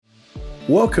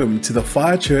Welcome to the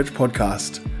Fire Church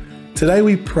podcast. Today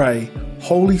we pray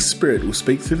Holy Spirit will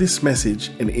speak through this message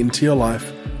and into your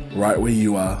life right where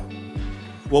you are.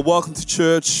 Well, welcome to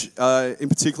church. In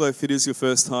particular, if it is your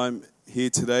first time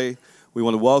here today, we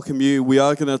want to welcome you. We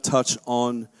are going to touch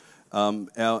on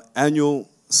our annual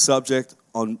subject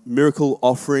on miracle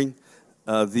offering,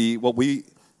 what we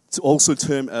also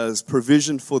term as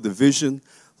provision for the vision.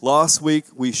 Last week,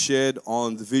 we shared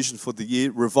on the vision for the year,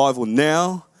 Revival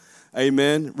Now.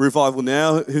 Amen. Revival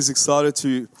Now. Who's excited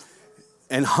to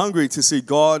and hungry to see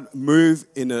God move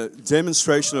in a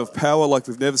demonstration of power like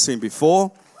we've never seen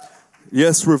before?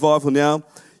 Yes, Revival Now.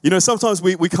 You know, sometimes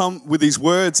we come with these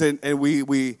words and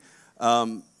we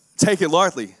take it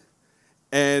lightly.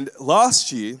 And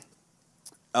last year,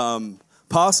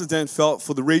 Pastor Dan felt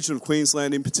for the region of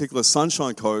Queensland, in particular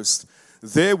Sunshine Coast,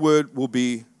 their word will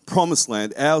be promised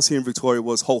land. Ours here in Victoria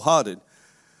was wholehearted.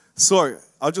 So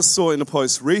I just saw in a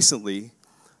post recently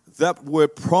that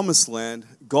word promised land,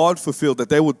 God fulfilled that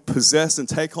they would possess and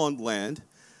take on land.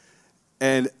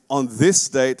 And on this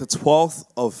date, the 12th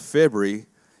of February,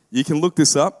 you can look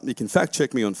this up. You can fact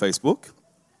check me on Facebook.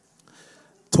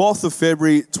 12th of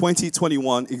February,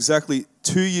 2021, exactly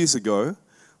 2 years ago,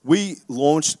 we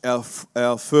launched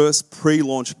our first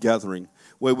pre-launch gathering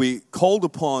where we called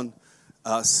upon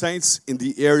saints in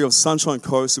the area of Sunshine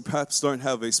Coast who perhaps don't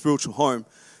have a spiritual home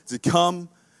to come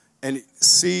and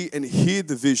see and hear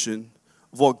the vision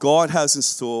of what God has in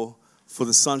store for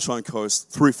the Sunshine Coast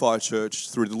through Fire Church,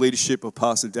 through the leadership of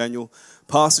Pastor Daniel,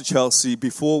 Pastor Chelsea.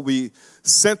 Before we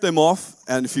sent them off,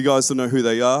 and if you guys don't know who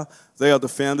they are the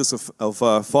founders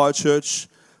of Fire Church,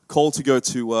 called to go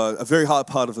to a very hard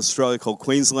part of Australia called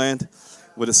Queensland,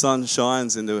 where the sun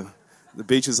shines and the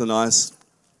beaches are nice,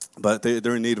 but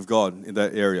they're in need of God in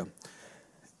that area.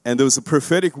 And there was a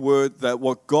prophetic word that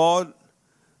what God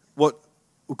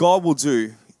will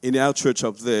do in our church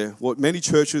up there, what many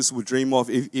churches would dream of,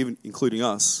 even including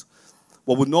us,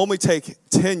 what would normally take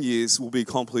 10 years will be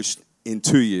accomplished in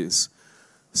 2 years.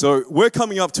 So we're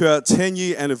coming up to our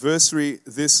 10-year anniversary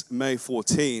this May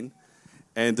 14,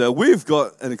 and we've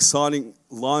got an exciting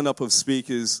lineup of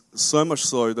speakers, so much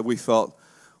so that we felt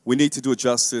we need to do it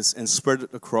justice and spread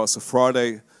it across a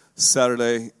Friday,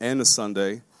 Saturday, and a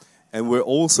Sunday. And we're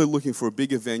also looking for a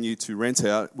bigger venue to rent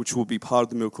out, which will be part of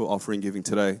the miracle offering giving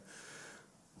today.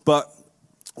 But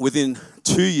within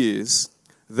 2 years,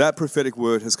 that prophetic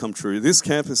word has come true. This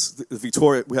campus,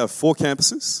 Victoria, we have 4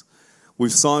 campuses.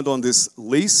 We've signed on this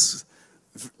lease.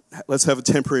 Let's have a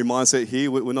temporary mindset here.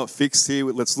 We're not fixed here.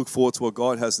 Let's look forward to what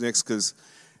God has next because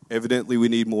evidently we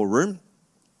need more room.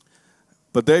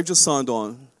 But they've just signed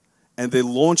on and they're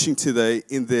launching today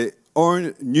in their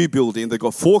own new building. They've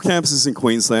got 4 campuses in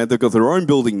Queensland. They've got their own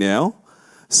building now,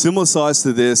 similar size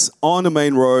to this, on the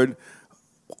main road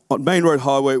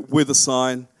highway with a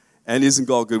sign, and isn't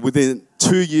God good? Within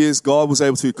 2 years, God was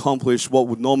able to accomplish what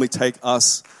would normally take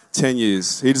us 10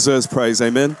 years. He deserves praise,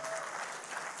 amen?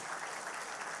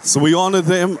 So we honor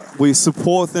them, we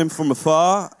support them from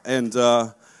afar, and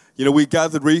we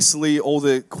gathered recently all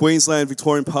the Queensland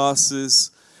Victorian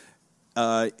pastors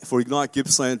for Ignite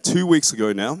Gippsland 2 weeks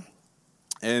ago now.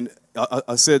 And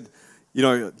I said,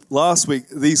 last week,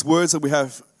 these words that we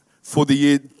have for the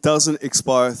year doesn't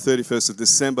expire 31st of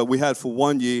December. We had for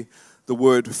 1 year the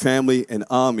word family and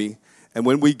army. And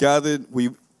when we gathered,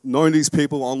 we've known these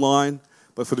people online,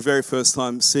 but for the very first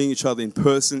time seeing each other in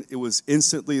person, it was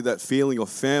instantly that feeling of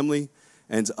family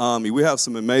and army. We have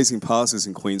some amazing pastors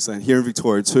in Queensland, here in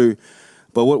Victoria too.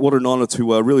 But what an honor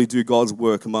to really do God's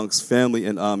work amongst family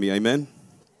and army. Amen?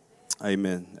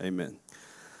 Amen. Amen.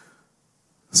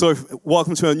 So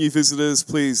welcome to our new visitors.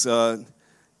 Please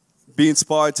be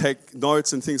inspired, take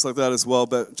notes and things like that as well.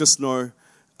 But just know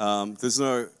there's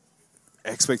no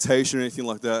expectation or anything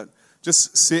like that.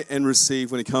 Just sit and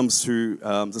receive when it comes to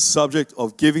the subject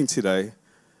of giving today.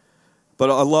 But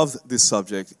I love this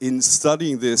subject. In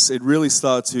studying this, it really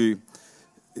started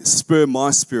to spur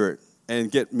my spirit and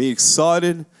get me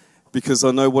excited because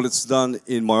I know what it's done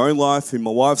in my own life, in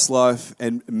my wife's life,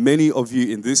 and many of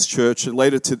you in this church. And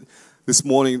later this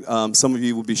morning, some of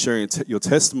you will be sharing your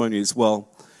testimony as well.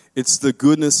 It's the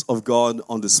goodness of God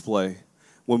on display.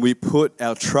 When we put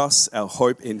our trust, our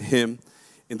hope in Him,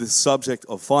 in the subject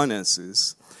of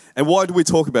finances. And why do we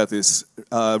talk about this?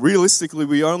 Realistically,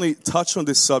 we only touch on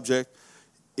this subject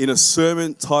in a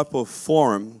sermon type of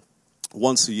forum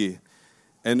once a year.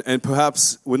 And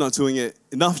perhaps we're not doing it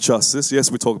enough justice. Yes,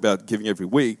 we talk about giving every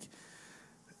week.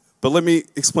 But let me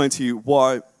explain to you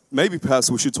why maybe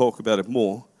perhaps we should talk about it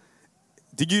more.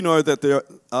 Did you know that there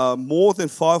are more than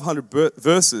 500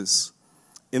 verses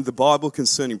in the Bible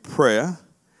concerning prayer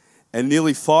and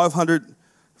nearly 500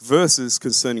 verses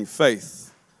concerning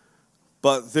faith,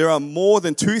 but there are more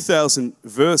than 2,000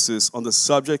 verses on the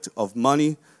subject of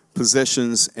money,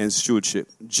 possessions, and stewardship.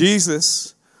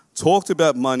 Jesus talked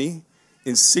about money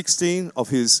in 16 of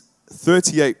his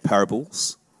 38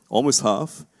 parables, almost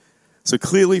half. So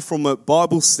clearly, from a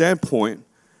Bible standpoint,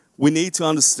 we need to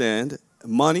understand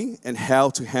money and how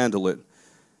to handle it,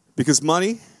 because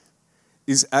money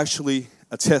is actually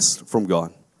a test from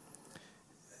God.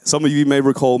 Some of you may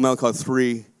recall Malachi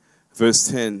 3, verse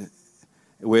 10,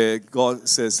 where God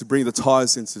says to bring the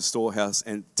tithes into the storehouse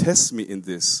and test me in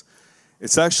this.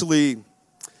 It's actually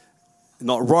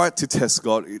not right to test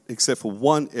God except for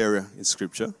one area in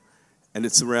Scripture, and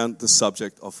it's around the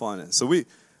subject of finance. So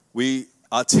we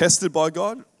are tested by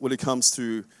God when it comes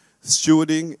to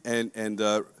stewarding and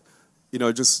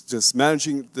just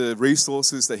managing the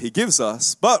resources that He gives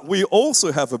us. But we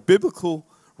also have a biblical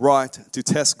right to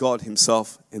test God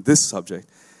Himself in this subject.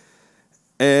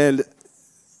 And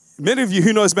many of you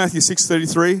who knows Matthew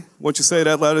 6:33, won't you say it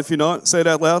out loud if you're not? Say it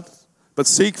out loud. But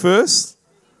seek first.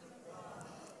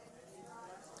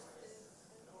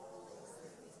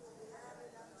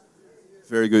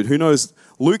 Very good. Who knows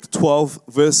Luke 12,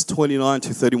 verse 29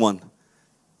 to 31?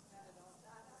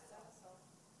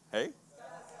 Hey?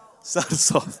 Start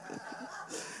us off.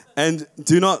 And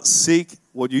do not seek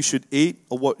what you should eat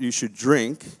or what you should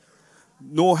drink,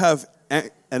 nor have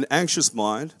an anxious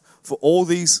mind, for all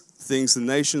these things the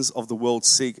nations of the world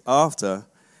seek after,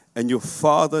 and your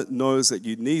Father knows that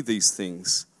you need these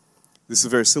things. This is a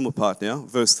very similar part now,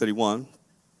 verse 31.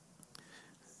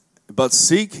 But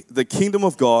seek the kingdom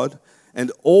of God,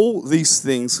 and all these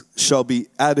things shall be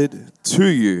added to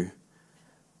you.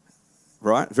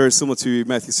 Right? Very similar to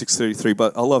Matthew 6:33,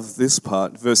 but I love this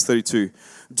part, verse 32.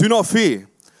 Do not fear.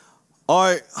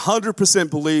 I 100%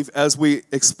 believe as we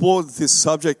explore this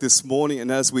subject this morning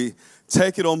and as we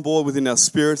take it on board within our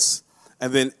spirits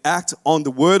and then act on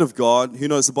the Word of God, who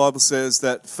knows the Bible says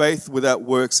that faith without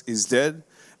works is dead,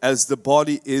 as the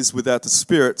body is without the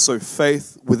spirit, so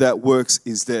faith without works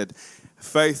is dead.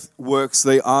 Faith, works,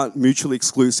 they aren't mutually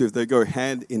exclusive. They go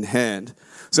hand in hand.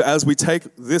 So as we take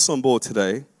this on board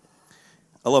today,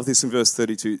 I love this in verse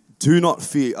 32. Do not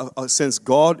fear. I sense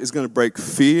God is going to break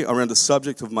fear around the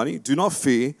subject of money. Do not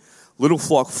fear, little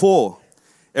flock, for.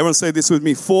 Everyone say this with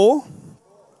me. For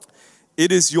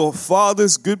it is your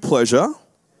Father's good pleasure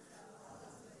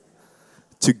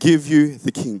to give you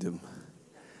the kingdom.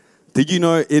 Did you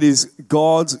know it is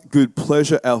God's good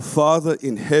pleasure, our Father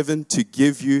in heaven, to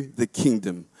give you the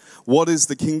kingdom? What is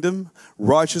the kingdom?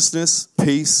 Righteousness,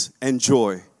 peace, and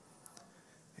joy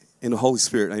in the Holy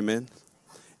Spirit. Amen.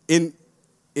 In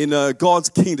God's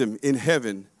kingdom in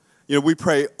heaven, we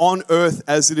pray on earth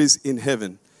as it is in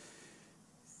heaven.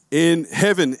 In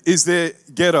heaven, is there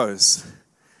ghettos?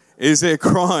 Is there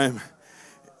crime?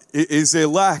 Is there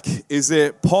lack? Is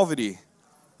there poverty?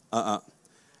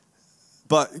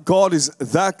 But God is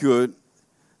that good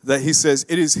that He says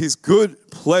it is His good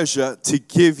pleasure to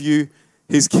give you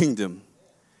His kingdom.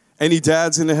 Any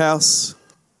dads in the house?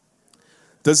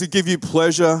 Does it give you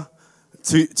pleasure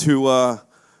to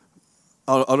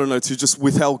just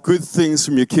withhold good things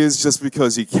from your kids just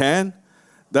because you can?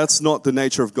 That's not the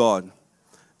nature of God.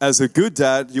 As a good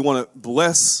dad, you want to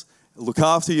bless, look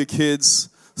after your kids,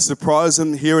 surprise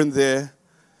them here and there.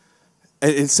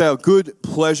 And it's our good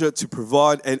pleasure to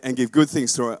provide and give good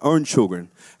things to our own children.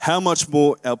 How much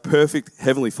more our perfect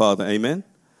Heavenly Father, amen?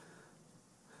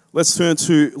 Let's turn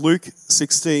to Luke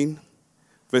 16,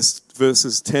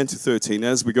 verses 10 to 13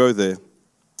 as we go there.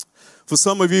 For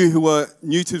some of you who are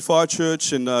new to Fire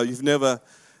Church and you've never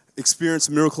experienced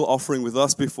a miracle offering with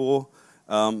us before,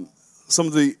 some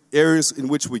of the areas in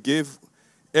which we give,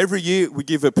 every year we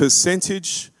give a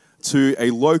percentage to a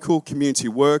local community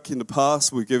work. In the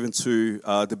past, we've given to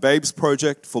the Babes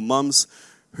Project for mums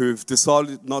who've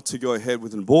decided not to go ahead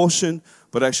with an abortion,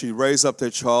 but actually raise up their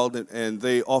child, and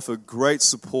they offer great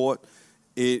support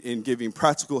in giving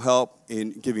practical help,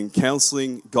 in giving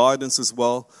counseling, guidance as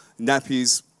well,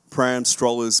 nappies, prams,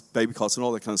 strollers, baby cots, and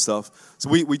all that kind of stuff. So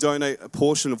we donate a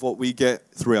portion of what we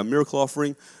get through our miracle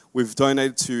offering. We've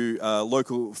donated to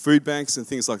local food banks and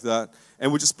things like that,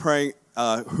 and we're just praying,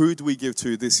 who do we give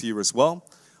to this year as well?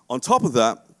 On top of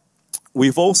that,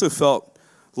 we've also felt,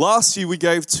 last year we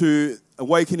gave to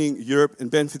Awakening Europe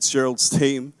and Ben Fitzgerald's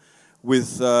team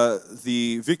with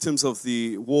the victims of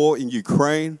the war in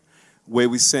Ukraine, where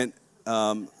we sent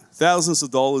thousands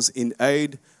of dollars in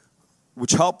aid,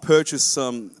 which helped purchase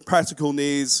some practical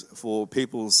needs for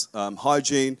people's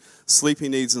hygiene,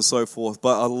 sleeping needs, and so forth.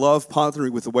 But I love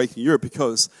partnering with Awakening Europe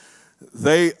because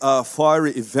they are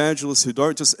fiery evangelists who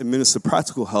don't just administer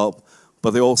practical help,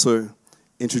 but they also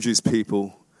introduce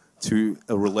people to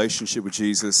a relationship with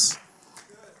Jesus.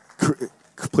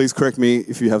 Please correct me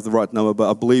if you have the right number, but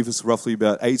I believe it's roughly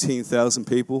about 18,000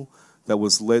 people that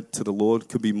was led to the Lord.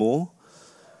 Could be more.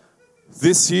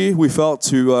 This year, we felt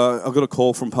I got a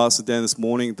call from Pastor Dan this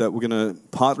morning that we're going to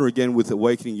partner again with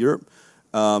Awakening Europe.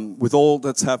 With all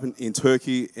that's happened in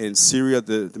Turkey and Syria,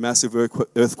 the massive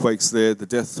earthquakes there, the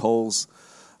death tolls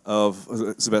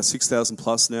it's about 6,000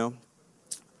 plus now.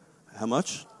 How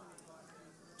much?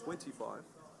 25.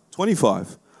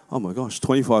 25. Oh my gosh,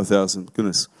 25,000.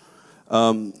 Goodness.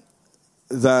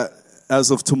 That as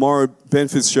of tomorrow, Ben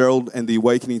Fitzgerald and the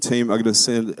Awakening team are going to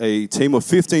send a team of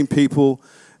 15 people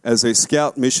as a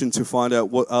scout mission to find out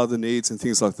what are the needs and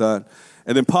things like that.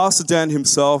 And then Pastor Dan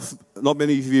himself, not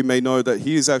many of you may know that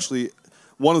he is actually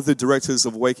one of the directors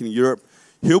of Awakening Europe.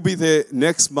 He'll be there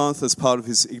next month as part of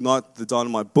his Ignite the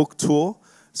Dynamite book tour.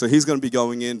 So he's going to be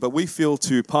going in. But we feel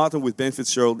to partner with Ben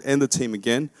Fitzgerald and the team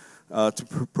again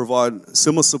to provide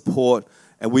similar support.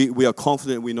 And we are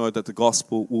confident, we know that the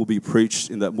gospel will be preached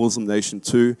in that Muslim nation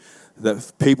too,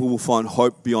 that people will find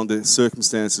hope beyond their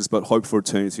circumstances, but hope for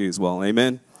eternity as well.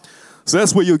 Amen. So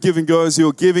that's where your giving goes.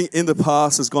 Your giving in the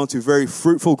past has gone to very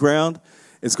fruitful ground.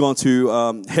 It's gone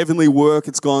to heavenly work.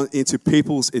 It's gone into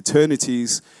people's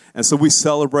eternities. And so we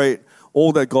celebrate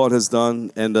all that God has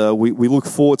done. And we look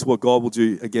forward to what God will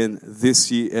do again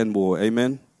this year and more.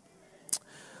 Amen.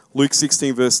 Luke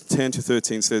 16 verse 10 to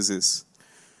 13 says this.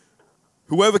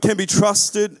 Whoever can be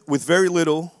trusted with very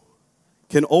little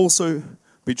can also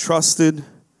be trusted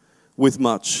with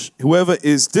much. Whoever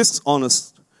is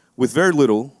dishonest with very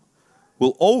little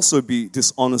will also be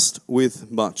dishonest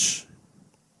with much.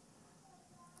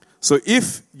 So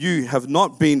if you have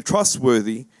not been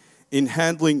trustworthy in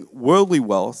handling worldly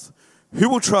wealth, who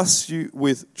will trust you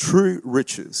with true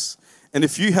riches? And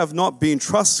if you have not been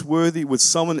trustworthy with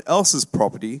someone else's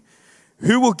property,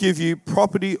 who will give you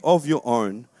property of your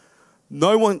own?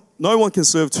 No one can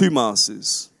serve two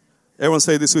masters. Everyone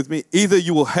say this with me. Either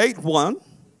you will hate one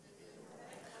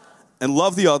and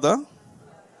love the other,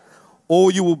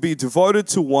 or you will be devoted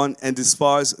to one and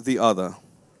despise the other.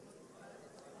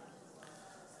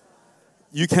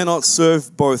 You cannot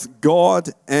serve both God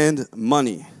and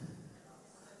money.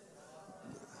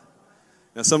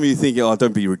 Now, some of you think, oh,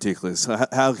 don't be ridiculous.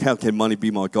 How can money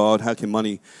be my God? How can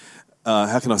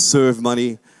I serve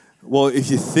money? Well, if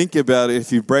you think about it,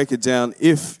 if you break it down,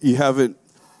 if you haven't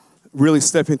really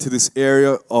stepped into this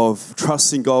area of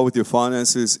trusting God with your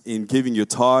finances, in giving your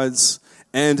tithes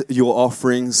and your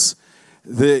offerings,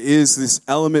 there is this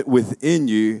element within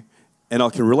you, and I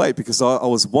can relate because I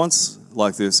was once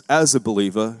like this as a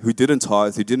believer who didn't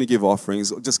tithe, who didn't give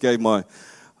offerings, just gave my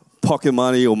pocket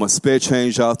money or my spare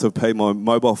change out to pay my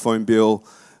mobile phone bill,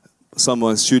 some of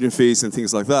my student fees and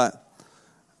things like that.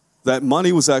 That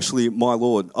money was actually my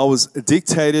Lord. I was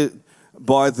dictated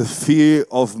by the fear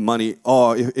of money.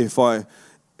 Oh, if I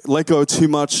let go too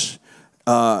much,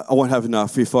 I won't have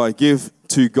enough. If I give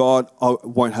to God, I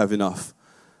won't have enough.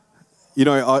 You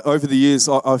know, over the years,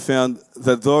 I found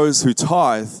that those who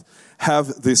tithe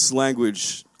have this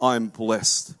language, I'm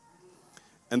blessed.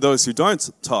 And those who don't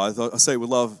tithe, I say with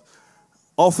love,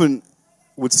 often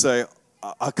would say,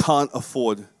 I can't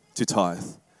afford to tithe.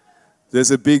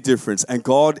 There's a big difference. And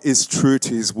God is true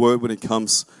to his word when it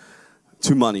comes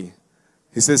to money.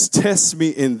 He says, test me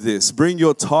in this. Bring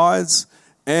your tithes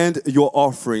and your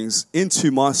offerings into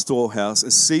my storehouse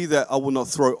and see that I will not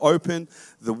throw open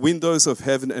the windows of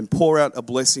heaven and pour out a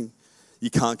blessing you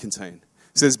can't contain.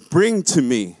 He says, bring to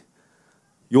me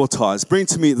your tithes. Bring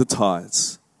to me the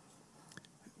tithes.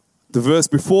 The verse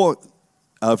before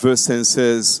verse 10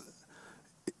 says,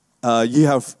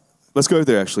 let's go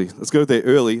there actually. Let's go there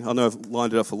early. I know I've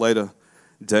lined it up for later,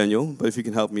 Daniel, but if you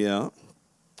can help me out,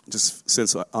 just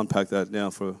since I unpack that now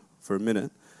for a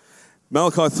minute.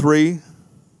 Malachi 3,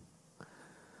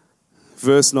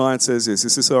 verse 9 says this.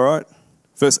 Is this all right?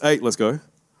 Verse 8, let's go.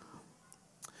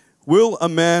 Will a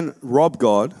man rob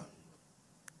God?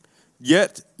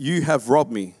 Yet you have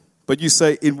robbed me. But you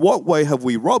say, in what way have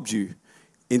we robbed you?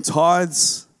 In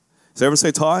tithes. Does everyone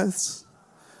say tithes?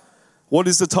 What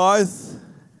is the tithe?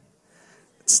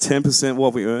 It's 10%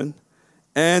 what we earn.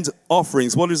 And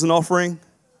offerings. What is an offering?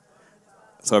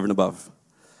 It's over and above.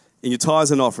 In your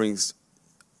tithes and offerings,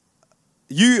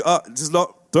 you are just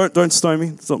not. Don't stone me.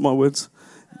 It's not my words.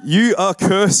 You are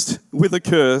cursed with a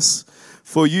curse,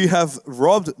 for you have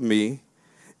robbed me,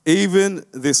 even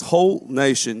this whole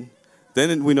nation.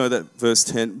 Then we know that verse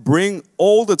 10. Bring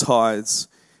all the tithes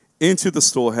into the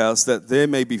storehouse, that there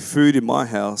may be food in my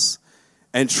house,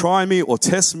 and try me or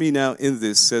test me now in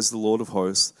this, says the Lord of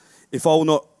hosts, if I will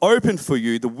not open for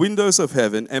you the windows of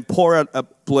heaven and pour out a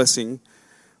blessing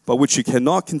but which you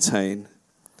cannot contain.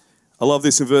 I love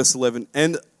this in verse 11.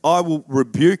 And I will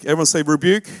rebuke, everyone say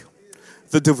rebuke,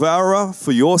 the devourer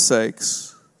for your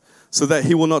sakes, so that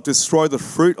he will not destroy the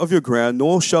fruit of your ground,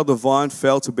 nor shall the vine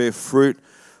fail to bear fruit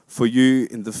for you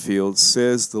in the field,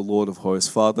 says the Lord of hosts.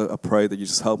 Father, I pray that you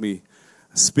just help me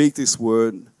speak this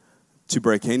word to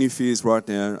break any fears right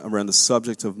now around the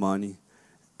subject of money.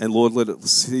 And Lord, let it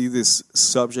see this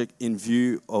subject in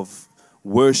view of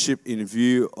worship, in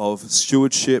view of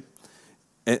stewardship,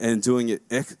 and doing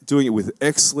it with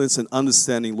excellence and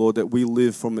understanding, Lord, that we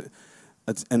live from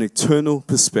an eternal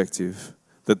perspective,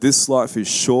 that this life is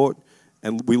short,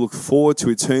 and we look forward to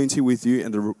eternity with you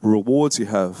and the rewards you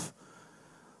have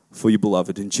for you,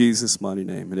 beloved, in Jesus' mighty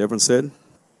name. And everyone said,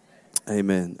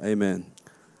 amen, amen.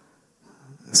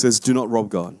 It says, do not rob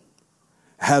God.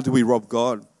 How do we rob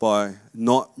God? By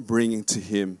not bringing to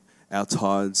him our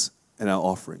tithes and our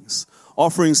offerings.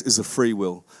 Offerings is a free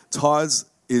will. Tithes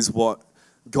is what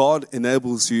God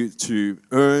enables you to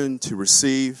earn, to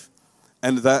receive,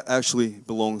 and that actually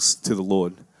belongs to the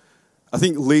Lord. I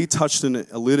think Lee touched on it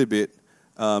a little bit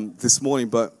this morning,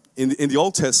 but in the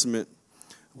Old Testament,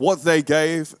 what they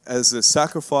gave as a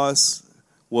sacrifice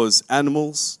was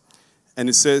animals. And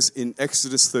it says in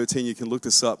Exodus 13, you can look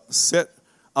this up, set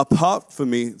apart for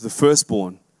me the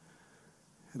firstborn.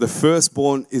 The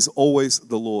firstborn is always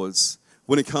the Lord's.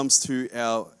 When it comes to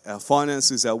our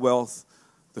finances, our wealth,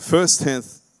 the first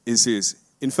tenth is his.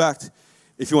 In fact,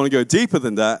 if you want to go deeper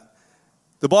than that,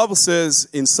 the Bible says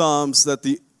in Psalms that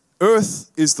the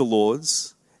earth is the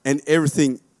Lord's and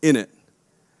everything in it.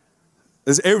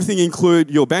 Does everything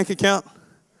include your bank account?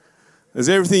 Does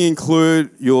everything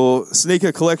include your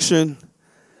sneaker collection,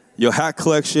 your hat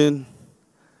collection?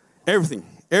 Everything.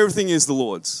 Everything is the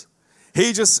Lord's.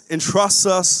 He just entrusts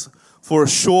us for a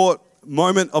short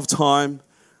moment of time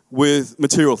with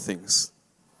material things.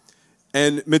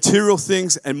 And material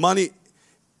things and money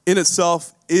in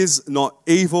itself is not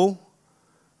evil.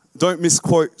 Don't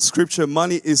misquote scripture.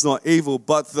 Money is not evil,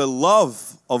 but the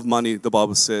love of money, the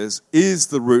Bible says, is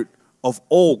the root of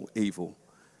all evil.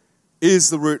 Is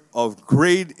the root of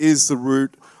greed, is the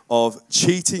root of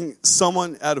cheating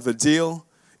someone out of a deal,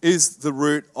 is the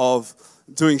root of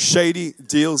doing shady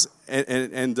deals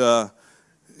and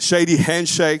shady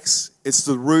handshakes. It's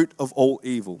the root of all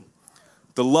evil,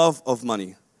 the love of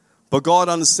money. But God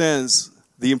understands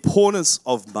the importance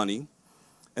of money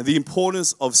and the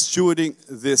importance of stewarding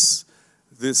this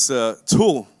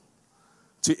tool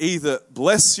to either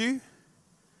bless you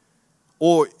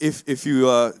or if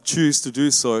you choose to do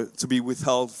so, to be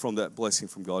withheld from that blessing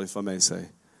from God, if I may say.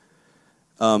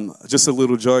 Just a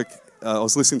little joke. I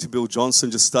was listening to Bill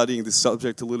Johnson, just studying this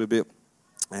subject a little bit,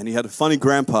 and he had a funny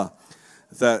grandpa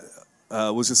that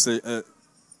was just a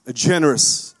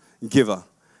generous giver.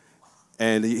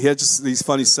 And he had just these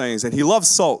funny sayings. And he loved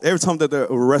salt. Every time that they're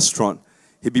at a restaurant,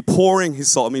 he'd be pouring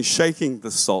his salt, shaking the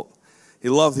salt. He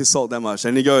loved his salt that much.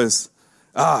 And he goes,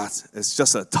 it's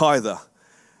just a tither.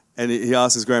 And he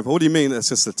asked his grandpa, what do you mean that's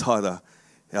just a tither?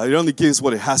 It only gives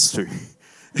what it has to.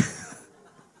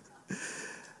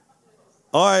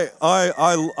 I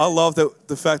love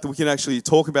the fact that we can actually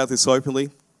talk about this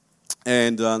openly.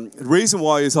 And the reason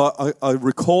why is I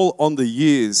recall on the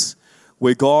years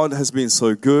where God has been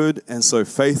so good and so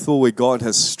faithful, where God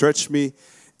has stretched me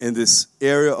in this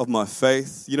area of my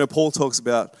faith. You know, Paul talks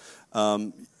about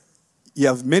you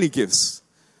have many gifts,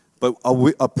 but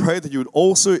I pray that you would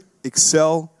also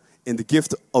excel in the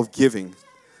gift of giving,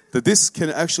 that this can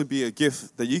actually be a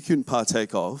gift that you can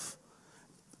partake of.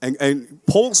 And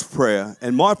Paul's prayer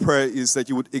and my prayer is that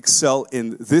you would excel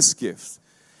in this gift.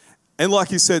 And like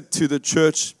he said to the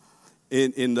church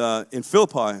in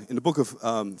Philippi, in the book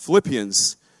of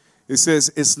Philippians, he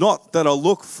says, it's not that I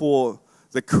look for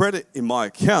the credit in my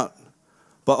account,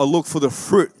 but I look for the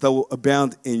fruit that will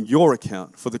abound in your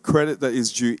account, for the credit that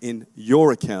is due in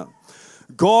your account.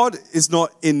 God is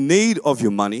not in need of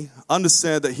your money.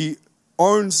 Understand that he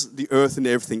owns the earth and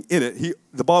everything in it.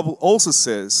 The Bible also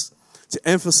says, to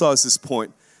emphasize this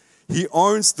point, he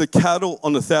owns the cattle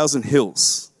on 1,000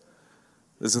 hills.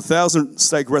 There's 1,000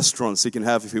 steak restaurants he can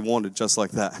have if he wanted, just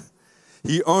like that.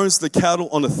 He owns the cattle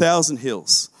on 1,000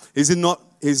 hills. He's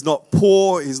not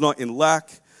poor, he's not in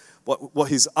lack. But what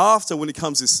he's after when he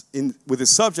comes with his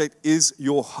subject is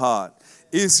your heart.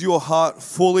 Is your heart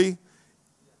fully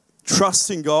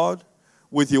trusting God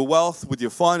with your wealth, with your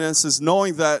finances,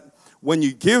 knowing that when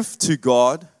you give to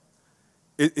God,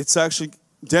 it's actually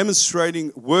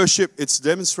demonstrating worship, it's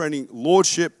demonstrating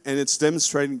lordship, and it's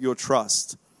demonstrating your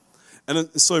trust. And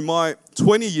so my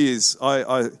 20 years,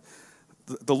 the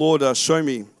Lord showed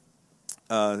me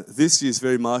this year is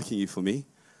very marking year for me.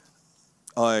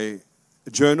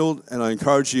 journaled, and I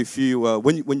encourage you, if you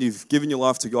when you've given your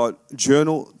life to God,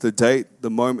 journal the date,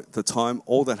 the moment, the time,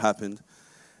 all that happened.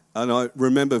 And I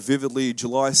remember vividly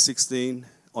July 16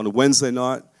 on a Wednesday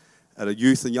night at a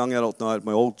youth and young adult night at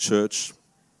my old church.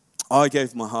 I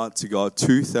gave my heart to God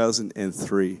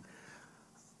 2003.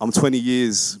 I'm 20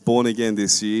 years born again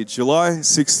this year. July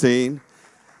 16,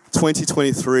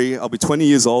 2023, I'll be 20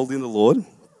 years old in the Lord,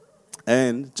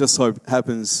 and just so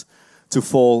happens to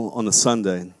fall on a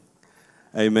Sunday.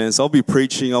 Amen. So I'll be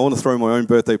preaching. I want to throw my own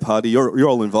birthday party. You're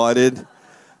all invited.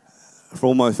 For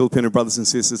all my Filipino brothers and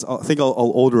sisters, I think I'll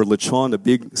order a lechon, a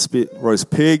big spit roast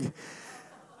pig,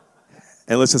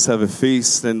 and let's just have a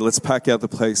feast, and let's pack out the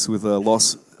place with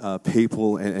lost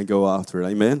people and go after it.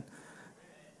 Amen.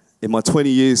 In my 20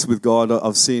 years with God,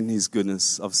 I've seen His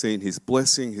goodness. I've seen His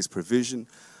blessing, His provision.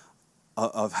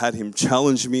 I've had Him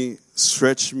challenge me,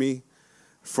 stretch me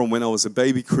from when I was a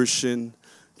baby Christian,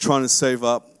 trying to save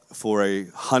up for a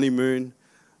honeymoon,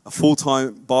 a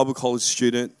full-time Bible college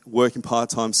student, working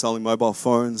part-time selling mobile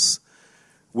phones,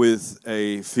 with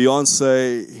a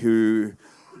fiance who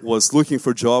was looking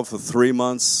for a job for 3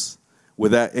 months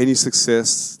without any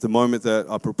success. The moment that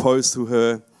I proposed to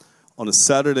her on a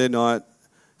Saturday night,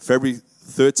 February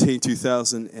 13,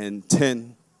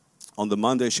 2010, on the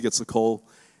Monday she gets a call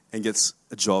and gets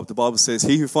a job. The Bible says,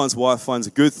 "He who finds a wife finds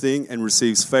a good thing and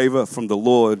receives favor from the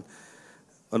Lord."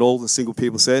 And all the single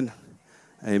people said,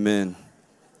 amen.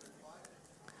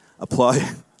 Apply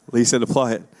it. Lee said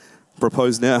apply it.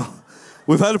 Propose now.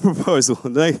 We've had a proposal.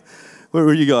 Where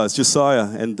were you guys? Josiah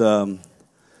and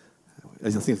I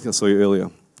think I saw you earlier.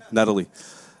 Natalie.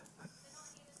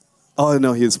 Oh,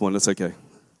 no, here's one. That's okay.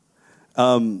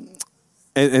 And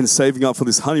saving up for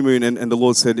this honeymoon. And the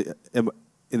Lord said in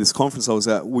this conference I was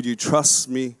at, would you trust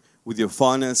me with your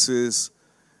finances,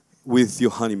 with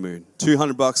your honeymoon?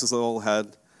 $200 is all I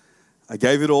had. I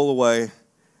gave it all away.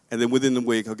 And then within the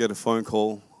week, I get a phone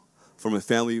call from a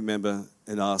family member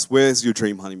and asked, where's your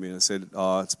dream honeymoon? I said,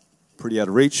 it's pretty out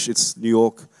of reach. It's New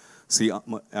York. See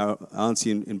our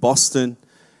auntie in Boston.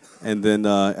 And then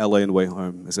LA and way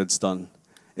home. I said, it's done.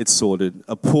 It's sorted.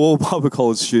 A poor Bible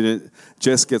college student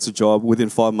just gets a job. Within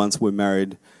 5 months, we're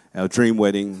married. Our dream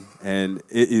wedding. And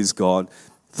it is God.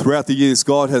 Throughout the years,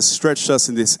 God has stretched us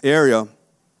in this area.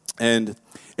 And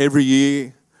every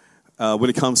year, when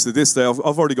it comes to this day, I've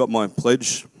already got my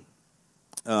pledge.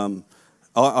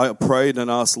 I prayed and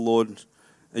asked the Lord,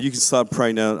 and you can start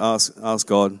praying now and ask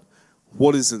God,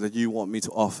 what is it that you want me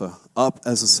to offer up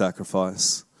as a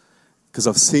sacrifice? Because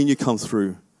I've seen you come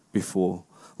through before.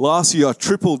 Last year, I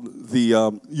tripled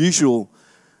the usual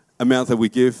amount that we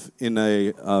give in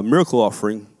a miracle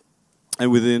offering,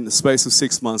 and within the space of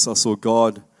 6 months, I saw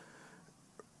God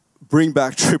bring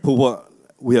back triple what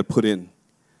we had put in.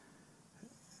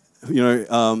 You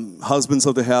know, husbands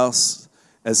of the house,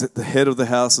 as the head of the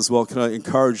house as well, can I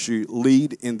encourage you,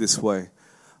 lead in this way.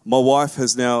 My wife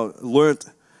has now learnt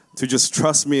to just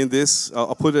trust me in this.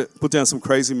 I'll put down some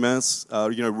crazy amounts,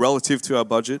 relative to our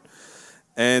budget.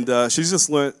 And she's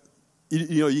just learnt,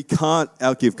 you can't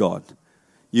outgive God.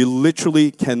 You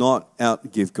literally cannot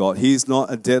outgive God. He is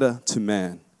not a debtor to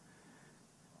man.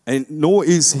 And nor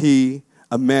is He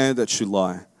a man that should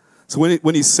lie. So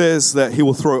when He says that He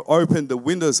will throw open the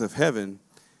windows of heaven,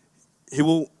 He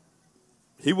will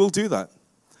do that.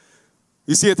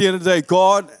 You see, at the end of the day,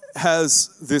 God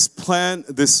has this plan,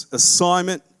 this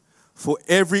assignment for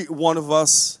every one of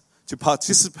us to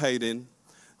participate in,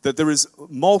 that there is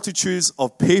multitudes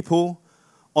of people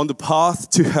on the path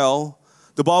to hell.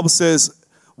 The Bible says,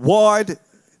 wide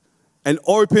and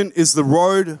open is the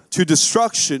road to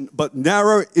destruction, but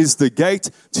narrow is the gate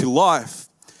to life.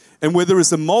 And where there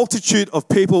is a multitude of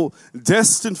people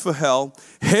destined for hell,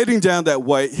 heading down that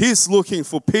way, He's looking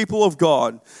for people of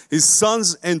God, His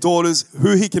sons and daughters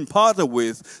who He can partner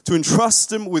with to entrust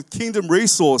them with kingdom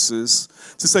resources,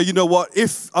 to say, you know what,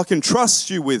 if I can trust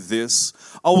you with this,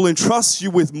 I will entrust you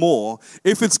with more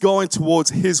if it's going towards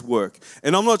His work.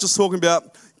 And I'm not just talking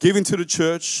about giving to the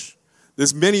church.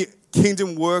 There's many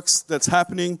kingdom works that's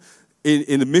happening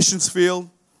in the missions field,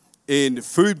 in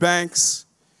food banks,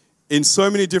 in so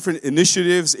many different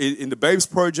initiatives, in the Babes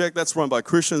Project, that's run by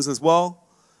Christians as well.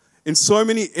 In so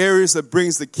many areas that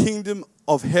brings the kingdom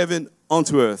of heaven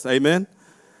onto earth. Amen?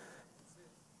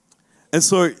 And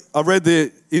so I read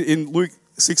there in Luke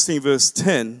 16 verse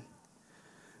 10,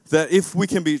 that if we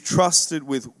can be trusted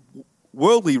with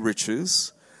worldly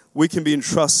riches, we can be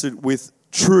entrusted with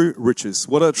true riches.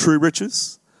 What are true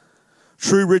riches?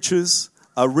 True riches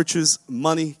are riches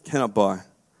money cannot buy.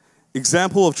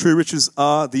 Example of true riches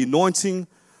are the anointing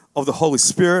of the Holy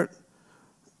Spirit,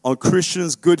 on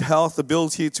Christians, good health,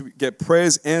 ability to get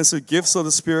prayers answered, gifts of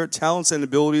the Spirit, talents and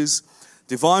abilities,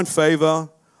 divine favor,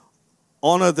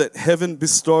 honor that heaven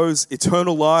bestows,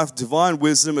 eternal life, divine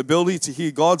wisdom, ability to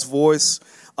hear God's voice,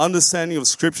 understanding of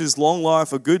scriptures, long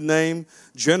life, a good name,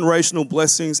 generational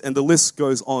blessings, and the list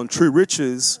goes on. True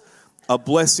riches are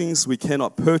blessings we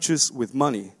cannot purchase with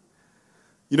money.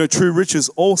 You know, true riches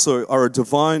also are a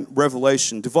divine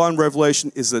revelation. Divine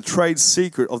revelation is the trade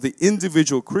secret of the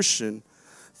individual Christian.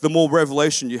 The more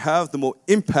revelation you have, the more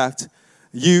impact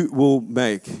you will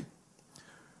make.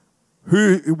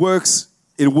 Who works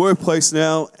in a workplace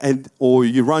now, or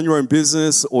you run your own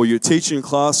business, or you're teaching in a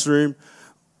classroom,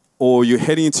 or you're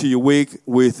heading into your week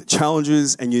with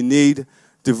challenges and you need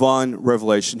divine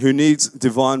revelation? Who needs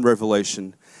divine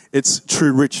revelation? It's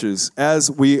true riches.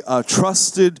 As we are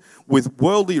trusted with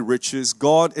worldly riches,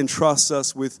 God entrusts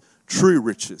us with true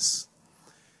riches.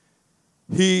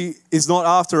 He is not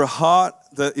after a heart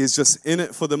that is just in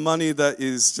it for the money, that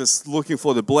is just looking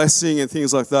for the blessing and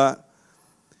things like that.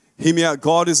 Hear me out.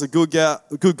 God is a good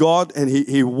God, and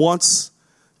He wants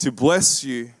to bless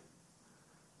you.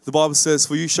 The Bible says,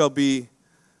 for you shall be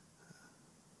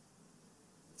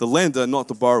the lender, not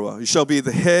the borrower. You shall be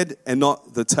the head and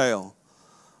not the tail.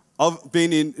 I've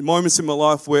been in moments in my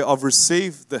life where I've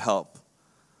received the help.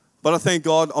 But I thank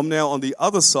God I'm now on the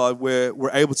other side where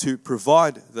we're able to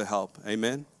provide the help.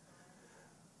 Amen.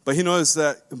 But He knows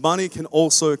that money can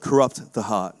also corrupt the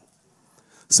heart.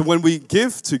 So when we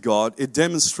give to God, it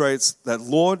demonstrates that,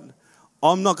 Lord,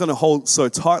 I'm not going to hold so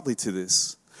tightly to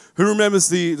this. Who remembers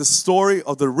the story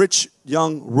of the rich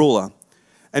young ruler?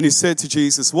 And he said to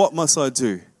Jesus, what must I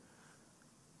do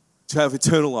to have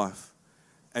eternal life?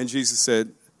 And Jesus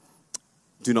said,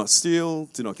 do not steal,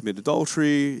 do not commit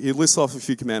adultery. He lists off a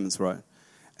few commandments, right?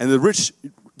 And the rich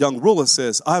young ruler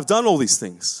says, I have done all these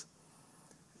things.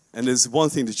 And there's one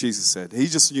thing that Jesus said. He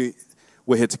just knew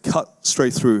we had to cut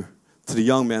straight through to the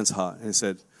young man's heart. And he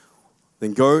said,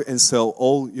 then go and sell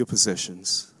all your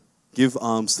possessions. Give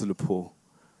alms to the poor.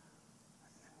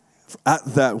 At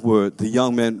that word, the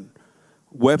young man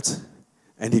wept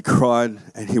and he cried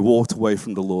and he walked away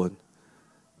from the Lord.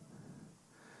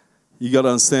 You got to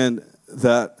understand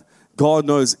that God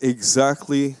knows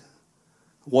exactly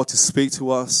what to speak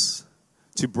to us,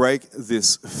 to break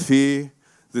this fear,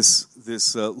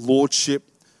 this lordship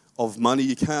of money.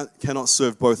 You cannot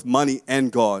serve both money and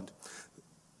God.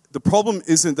 The problem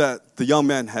isn't that the young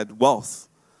man had wealth.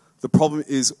 The problem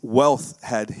is wealth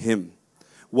had him.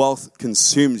 Wealth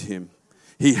consumed him.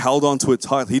 He held on to it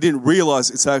tightly. He didn't realize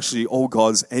it's actually all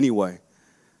God's anyway.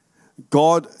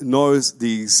 God knows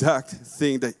the exact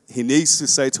thing that He needs to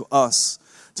say to us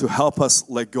to help us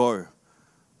let go,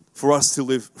 for us to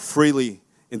live freely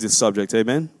in this subject.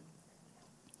 Amen?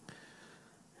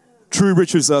 True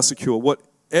riches are secure.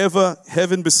 Whatever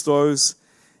heaven bestows,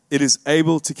 it is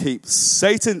able to keep.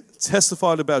 Satan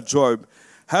testified about Job,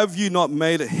 have you not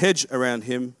made a hedge around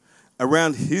him,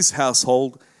 around his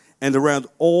household, and around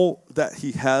all that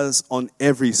he has on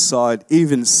every side?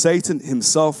 Even Satan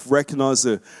himself recognized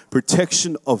the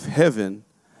protection of heaven,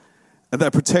 and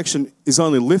that protection is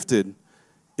only lifted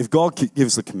if God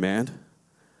gives the command.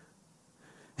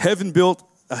 Heaven built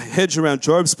a hedge around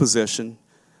Job's possession.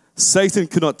 Satan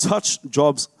could not touch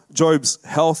Job's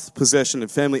health, possession, and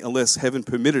family unless heaven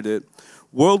permitted it.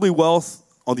 Worldly wealth,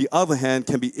 on the other hand,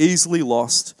 can be easily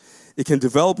lost. It can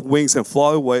develop wings and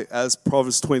fly away, as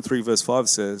Proverbs 23 verse 5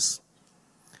 says.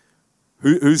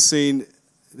 Who's seen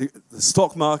the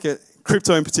stock market,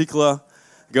 crypto in particular,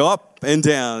 go up and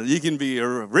down? You can be a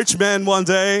rich man one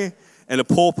day and a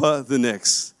pauper the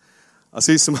next. I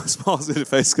see some smiles in your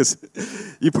face because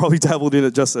you probably dabbled in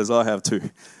it just as I have too.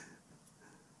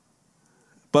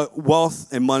 But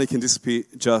wealth and money can disappear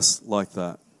just like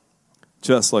that.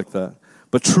 Just like that.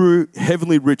 But true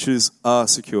heavenly riches are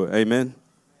secure. Amen?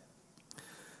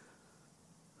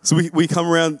 So we come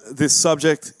around this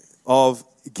subject of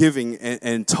giving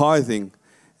and tithing.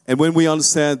 And when we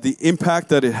understand the impact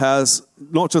that it has,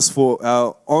 not just for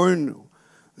our own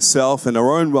self and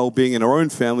our own well-being and our own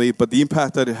family, but the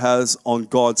impact that it has on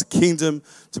God's kingdom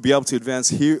to be able to advance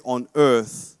here on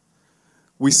earth,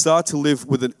 we start to live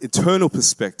with an eternal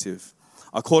perspective.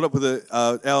 I caught up with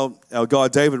our guy,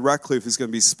 David Ratcliffe, who's going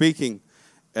to be speaking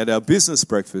at our business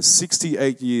breakfast,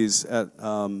 68 years at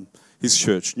his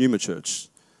church, Numa Church.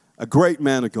 A great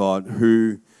man of God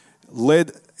who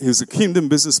he was a kingdom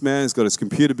businessman. He's got his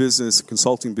computer business,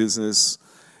 consulting business,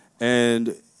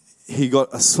 and he got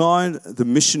assigned the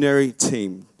missionary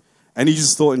team. And he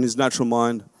just thought in his natural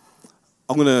mind,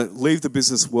 I'm going to leave the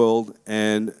business world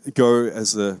and go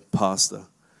as a pastor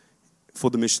for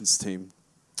the missions team.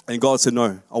 And God said,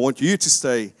 no, I want you to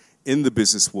stay in the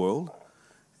business world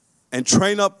and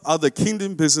train up other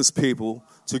kingdom business people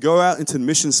to go out into the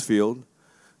missions field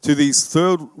to these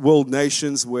third world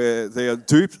nations where they are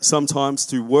duped sometimes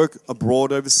to work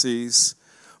abroad overseas,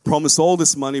 promised all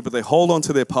this money, but they hold on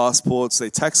to their passports, they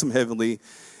tax them heavily,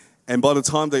 and by the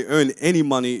time they earn any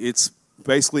money, it's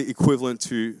basically equivalent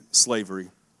to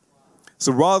slavery.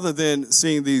 So rather than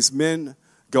seeing these men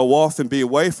go off and be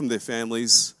away from their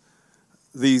families,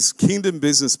 these kingdom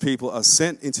business people are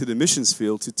sent into the missions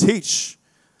field to teach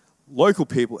local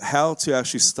people how to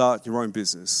actually start your own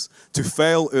business, to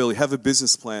fail early, have a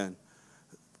business plan,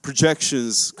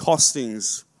 projections,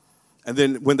 costings, and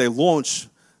then when they launch,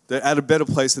 they're at a better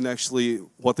place than actually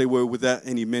what they were without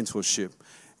any mentorship.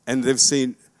 And they've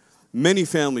seen many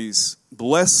families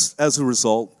blessed as a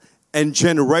result, and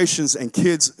generations and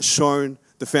kids shown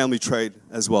the family trade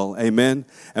as well. Amen.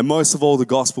 And most of all, the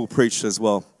gospel preached as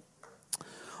well.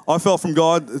 I felt from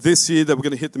God this year that we're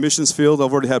going to hit the missions field.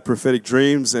 I've already had prophetic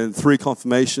dreams and 3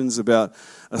 confirmations about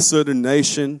a certain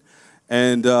nation.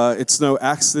 And it's no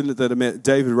accident that I met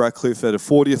David Ratcliffe at a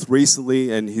 40th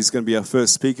recently, and he's going to be our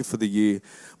first speaker for the year.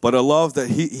 But I love that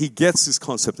he gets this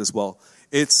concept as well.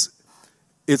 It's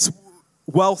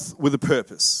wealth with a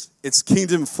purpose. It's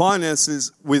kingdom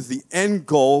finances with the end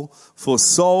goal for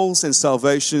souls and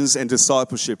salvations and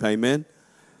discipleship. Amen.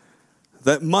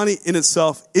 That money in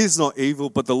itself is not evil,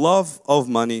 but the love of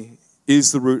money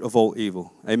is the root of all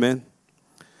evil. Amen.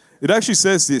 It actually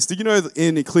says this. Did you know that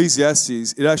in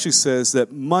Ecclesiastes, it actually says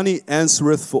that money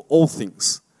answereth for all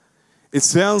things? It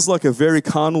sounds like a very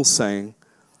carnal saying,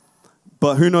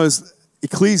 but who knows?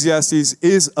 Ecclesiastes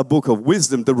is a book of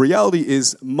wisdom. The reality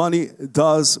is money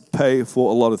does pay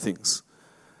for a lot of things.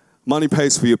 Money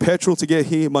pays for your petrol to get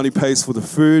here. Money pays for the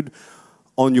food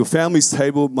on your family's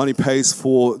table. Money pays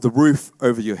for the roof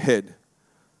over your head.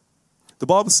 The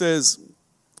Bible says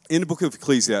in the book of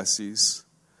Ecclesiastes,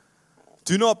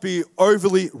 do not be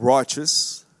overly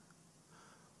righteous.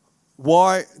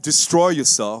 Why destroy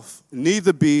yourself?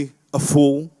 Neither be a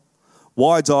fool.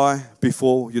 Why die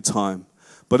before your time?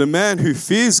 But a man who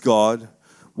fears God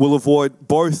will avoid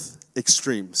both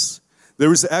extremes.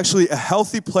 There is actually a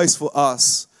healthy place for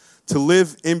us to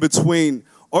live in between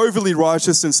overly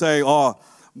righteous and saying, oh,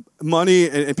 money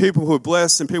and people who are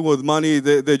blessed and people with money,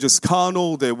 they're just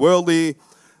carnal, they're worldly.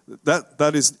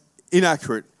 That is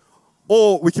inaccurate.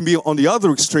 Or we can be on the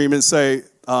other extreme and say,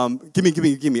 give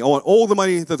me. I want all the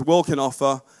money that the world can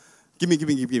offer. Give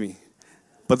me.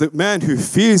 But the man who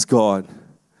fears God,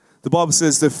 the Bible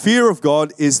says the fear of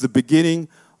God is the beginning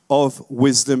of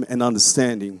wisdom and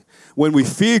understanding. When we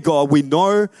fear God, we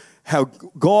know how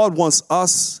God wants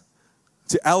us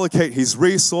to allocate His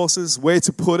resources, where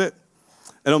to put it.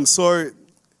 And I'm just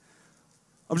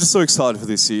so excited for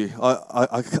this year.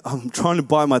 I'm trying to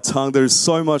bite my tongue. There's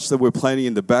so much that we're planning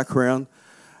in the background,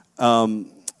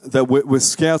 that we're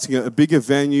scouting a bigger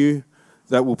venue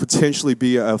that will potentially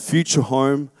be our future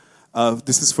home.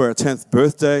 This is for our 10th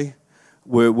birthday.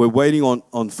 We're waiting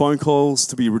on phone calls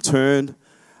to be returned.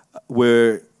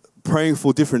 We're praying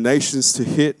for different nations to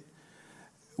hit.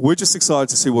 We're just excited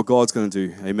to see what God's going to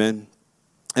do. Amen.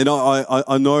 And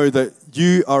I know that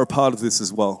you are a part of this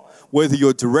as well. Whether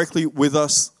you're directly with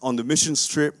us on the missions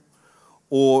trip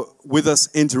or with us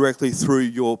indirectly through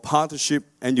your partnership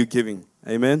and your giving.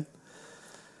 Amen.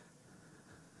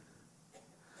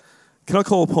 Can I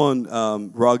call upon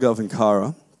Raghav and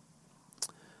Kara?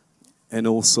 And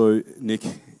also Nick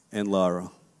and Lara.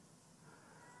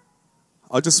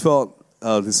 I just felt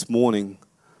this morning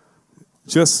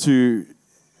just to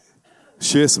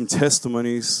share some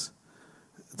testimonies.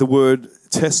 The word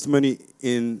testimony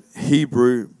in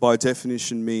Hebrew by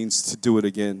definition means to do it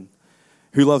again.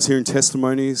 Who loves hearing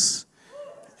testimonies?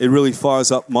 It really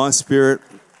fires up my spirit.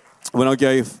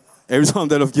 Every time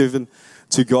that I've given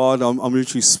to God, I'm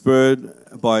literally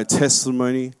spurred by a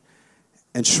testimony.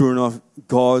 And sure enough,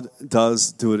 God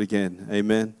does do it again.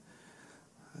 Amen.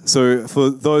 So for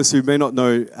those who may not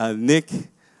know Nick,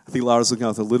 I think Lara's looking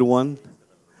after the little one.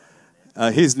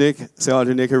 Here's Nick. Say hi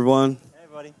to Nick, everyone. Hey,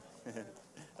 everybody.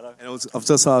 Hello. And I've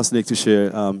just asked Nick to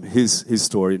share his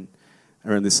story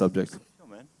around this subject. Sure,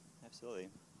 man. Absolutely.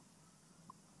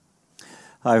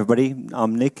 Hi, everybody.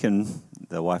 I'm Nick, and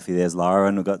the wifey there's Lara,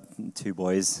 and we've got 2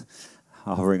 boys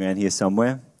hovering around here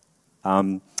somewhere. I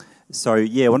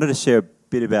wanted to share a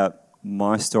bit about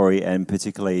my story, and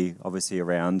particularly, obviously,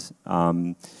 around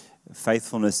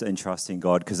faithfulness and trusting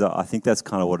God, because I think that's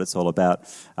kind of what it's all about.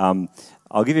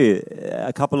 I'll give you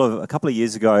a couple of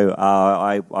years ago.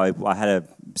 I had a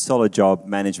solid job,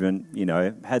 management.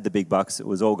 Had the big bucks. It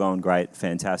was all going great,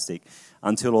 fantastic,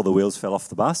 until all the wheels fell off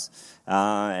the bus,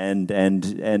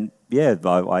 and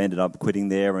I ended up quitting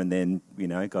there, and then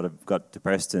got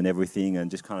depressed and everything, and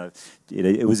just kind of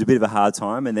it was a bit of a hard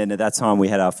time. And then at that time we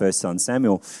had our first son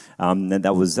Samuel, and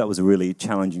that was a really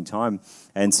challenging time.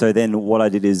 And so then what I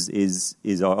did is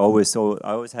I always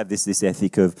have this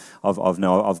ethic of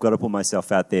no, I've got to put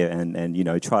myself out there and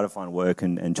try to find work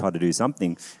and try to do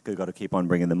something. I've got to keep on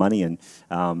bringing the money in.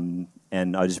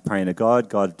 And I just pray to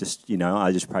God, just,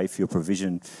 I just pray for your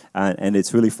provision. And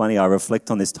it's really funny, I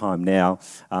reflect on this time now,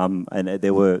 and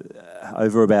there were,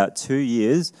 over about 2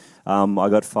 years, I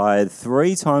got fired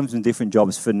 3 times in different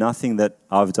jobs for nothing that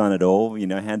I've done at all,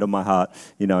 hand on my heart.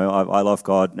 I love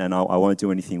God, and I won't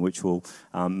do anything which will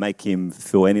make him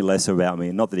feel any less about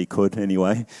me. Not that he could,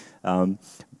 anyway.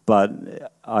 But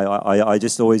I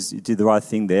just always did the right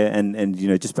thing there, and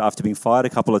just after being fired a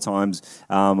couple of times,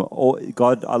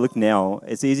 God, I look now,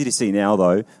 it's easy to see now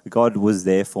though, God was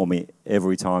there for me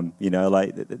every time,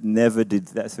 never did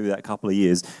that through that couple of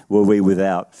years were we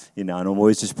without, and I'm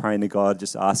always just praying to God,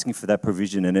 just asking for that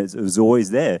provision, and it was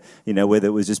always there, whether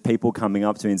it was just people coming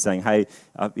up to me and saying, hey,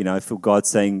 I feel God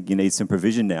saying you need some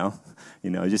provision now,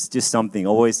 just something,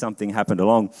 always something happened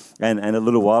along, and a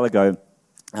little while ago,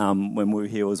 when we were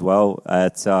here as well, I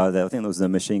think it was the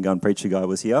machine gun preacher guy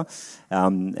was here,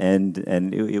 and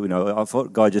I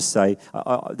thought God just say,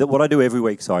 what I do every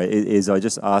week, is I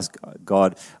just ask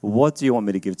God, what do you want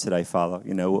me to give today, Father?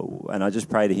 And I just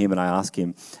pray to Him and I ask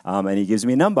Him, and He gives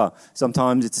me a number.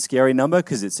 Sometimes it's a scary number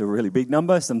because it's a really big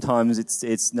number. Sometimes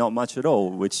it's not much at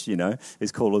all, which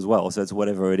is cool as well. So it's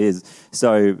whatever it is.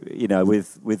 So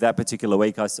with that particular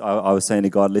week, I was saying to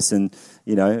God, listen,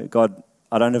 God,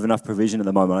 I don't have enough provision at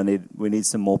the moment. We need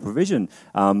some more provision.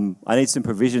 I need some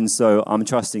provision, so I'm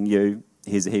trusting you.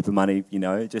 Here's a heap of money,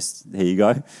 just here you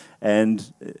go. And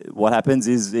what happens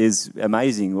is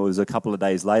amazing. It was a couple of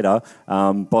days later,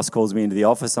 boss calls me into the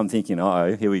office. I'm thinking,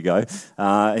 here we go.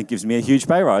 It gives me a huge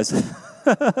pay rise. And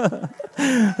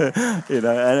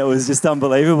it was just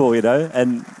unbelievable,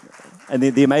 And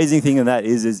the amazing thing in that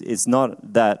is it's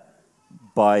not that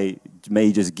by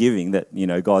me just giving that,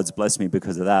 God's blessed me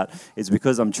because of that. It's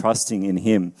because I'm trusting in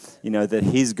Him, that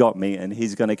He's got me and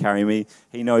He's going to carry me.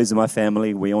 He knows my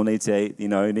family. We all need to eat,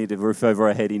 need a roof over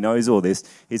our head. He knows all this.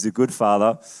 He's a good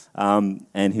Father,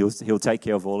 and He'll take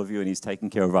care of all of you, and He's taking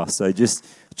care of us. So just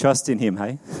trust in Him,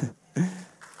 hey?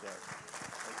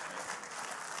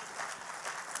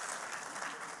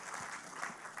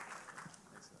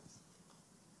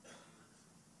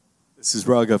 This is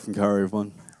Raga from Curry,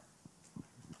 everyone.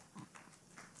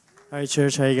 Hi,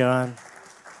 church. How you going?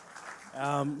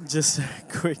 Just a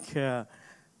quick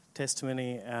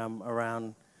testimony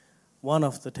around one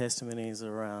of the testimonies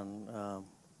around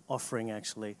offering.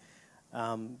 Actually,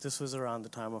 this was around the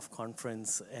time of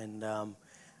conference, and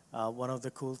one of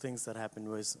the cool things that happened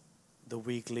was the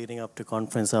week leading up to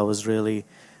conference. I was really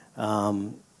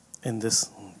in this.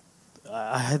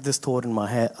 I had this thought in my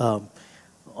head, on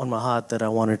my heart, that I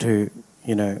wanted to,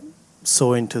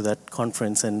 sow into that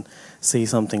conference and see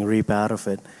something reap out of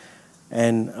it.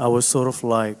 And I was sort of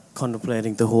like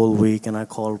contemplating the whole week, and I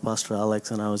called Pastor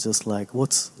Alex and I was just like,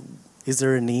 is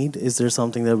there a need? Is there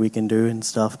something that we can do and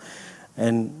stuff?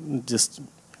 And just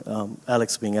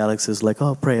Alex being Alex is like,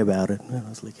 pray about it. And I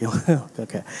was like,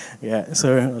 okay. Yeah,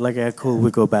 so cool,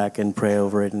 we go back and pray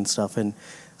over it and stuff. And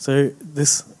so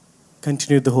this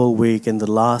continued the whole week, and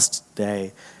the last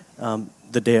day,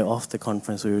 the day of the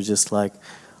conference, we were just like,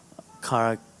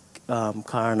 Kara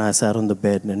and I sat on the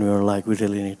bed and we were like, we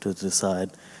really need to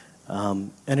decide.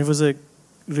 And it was a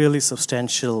really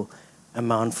substantial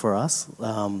amount for us,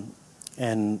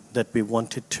 and that we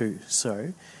wanted to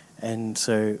sow. And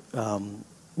so,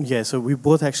 so we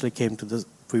both actually came to this,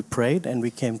 we prayed and we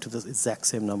came to the exact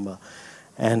same number.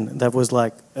 And that was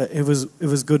like, it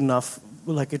was good enough,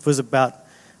 like it was about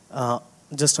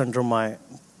just under my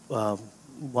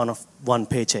one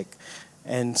paycheck.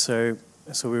 And so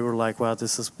we were like, wow,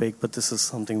 this is big, but this is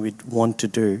something we want to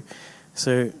do.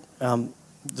 So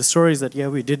the story is that,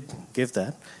 we did give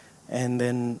that. And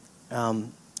then,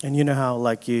 and you know how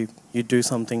like you do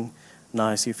something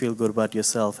nice, you feel good about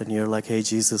yourself, and you're like, hey,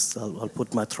 Jesus, I'll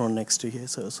put my throne next to you,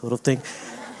 so sort of thing.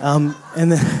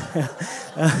 And then,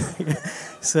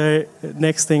 so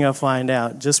next thing I find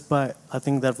out, just by, I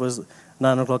think that was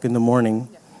 9 o'clock in the morning,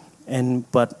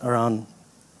 but around,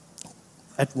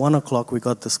 at 1 o'clock we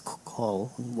got this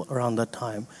call around that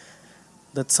time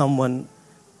that someone,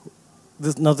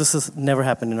 this has never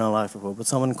happened in our life before, but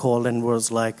someone called and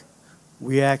was like,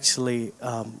 we actually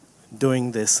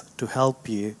doing this to help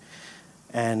you,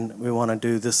 and we want to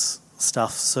do this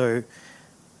stuff. So,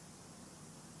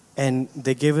 and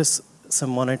they gave us some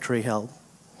monetary help.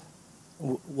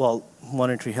 Well,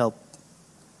 monetary help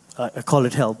I call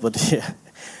it help, but yeah.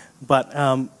 But,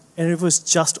 and it was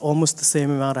just almost the same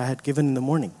amount I had given in the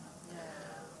morning.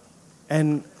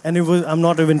 And it was, I'm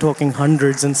not even talking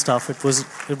hundreds and stuff. It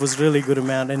was really good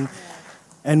amount.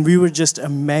 And we were just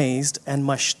amazed, and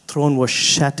my throne was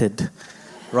shattered,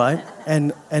 right?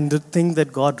 And the thing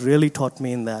that God really taught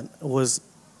me in that was,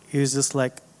 he was just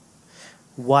like,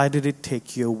 why did it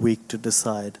take you a week to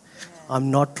decide? I'm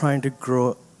not trying to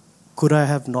grow. Could I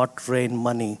have not rained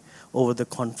money over the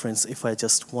conference if I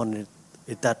just wanted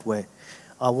it that way?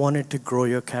 I wanted to grow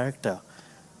your character.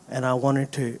 And I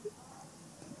wanted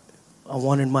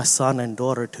my son and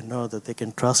daughter to know that they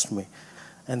can trust me.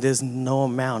 And there's no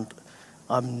amount.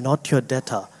 I'm not your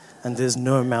debtor. And there's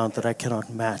no amount that I cannot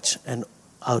match and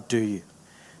outdo you.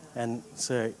 And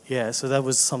so, yeah, so that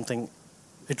was something.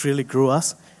 It really grew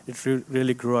us. It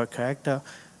really grew our character.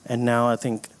 And now I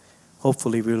think,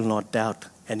 hopefully, we will not doubt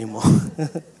anymore.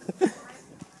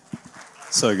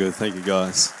 So good. Thank you,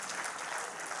 guys.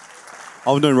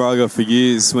 I've known Raga for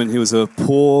years. When he was a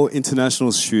poor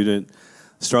international student,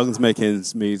 struggling to make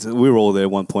ends meet. We were all there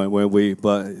at one point, weren't we?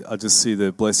 But I just see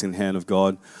the blessing hand of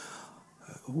God.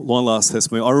 One last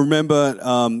testimony. I remember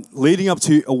leading up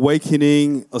to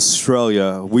Awakening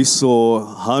Australia, we saw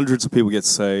hundreds of people get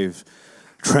saved,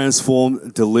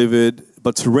 transformed, delivered.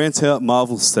 But to rent out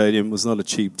Marvel Stadium was not a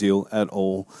cheap deal at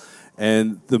all.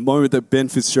 And the moment that Ben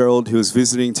Fitzgerald, who was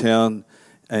visiting town,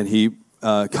 and he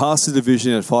casted a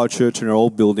vision at Fire Church in our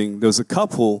old building, there was a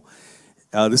couple.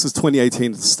 This was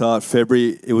 2018 at the start,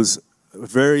 February. It was a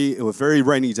very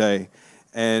rainy day.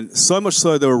 And so much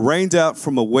so, they were rained out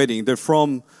from a wedding. They're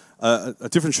from a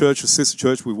different church, a sister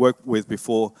church we worked with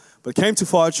before, but came to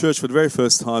Fire Church for the very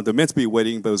first time. They're meant to be a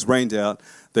wedding, but it was rained out.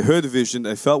 They heard the vision.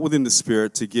 They felt within the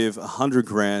spirit to give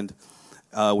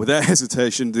 $100,000 without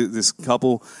hesitation, this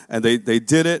couple, and they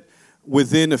did it.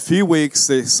 Within a few weeks,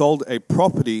 they sold a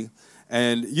property.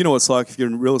 And you know what it's like if you're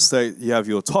in real estate, you have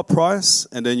your top price,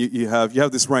 and then you have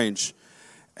this range.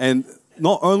 And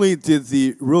not only did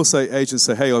the real estate agent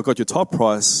say, hey, I got your top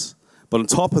price, but on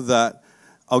top of that,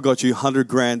 I got you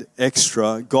 $100,000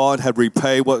 extra. God had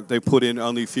repaid what they put in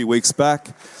only a few weeks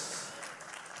back.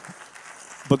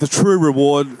 But the true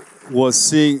reward was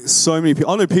seeing so many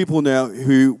people. I know people now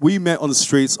who we met on the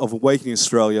streets of Awakening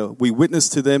Australia. We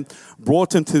witnessed to them, brought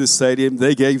them to the stadium.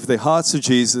 They gave their hearts to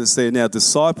Jesus. They are now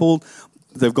discipled.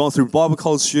 They've gone through Bible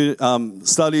college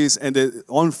studies, and they're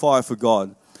on fire for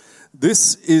God.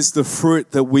 This is the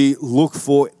fruit that we look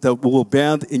for, that will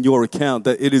abound in your account,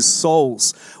 that it is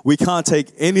souls. We can't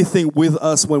take anything with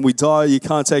us when we die. You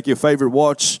can't take your favorite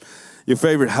watch, your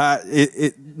favorite hat,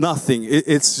 nothing.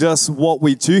 It's just what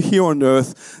we do here on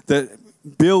earth that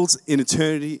builds in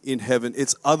eternity in heaven.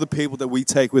 It's other people that we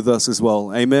take with us as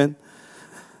well. Amen?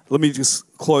 Let me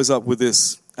just close up with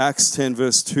this. Acts 10,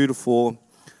 verse 2 to 4.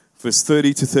 Verse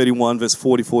 30 to 31, verse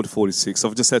 44 to 46.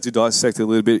 I've just had to dissect it a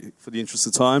little bit for the interest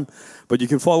of time, but you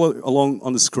can follow along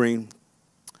on the screen.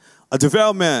 A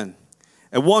devout man,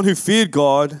 and one who feared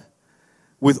God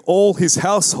with all his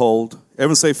household.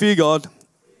 Everyone say, fear God.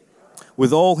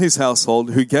 With all his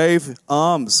household, who gave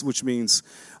alms, which means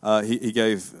he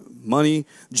gave money,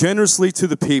 generously to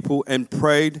the people and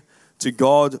prayed to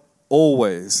God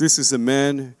always. This is a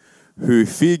man who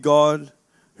feared God,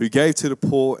 who gave to the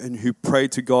poor, and who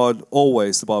prayed to God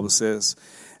always, the Bible says.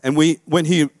 And when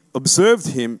he observed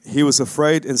him, he was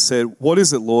afraid and said, what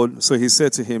is it, Lord? So he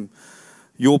said to him,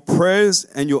 your prayers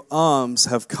and your alms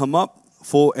have come up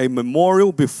for a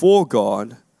memorial before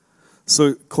God.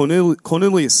 So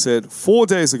Cornelius said, 4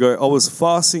 days ago, I was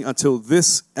fasting until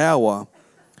this hour.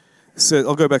 Said,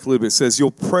 I'll go back a little bit. It says,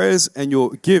 your prayers and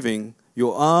your giving,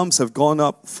 your alms have gone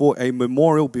up for a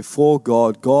memorial before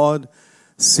God. God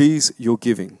sees your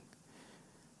giving.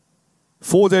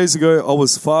 4 days ago, I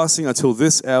was fasting until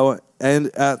this hour, and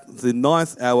at the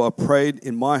 9th hour, I prayed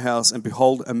in my house, and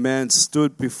behold, a man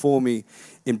stood before me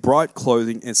in bright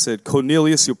clothing and said,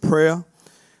 Cornelius, your prayer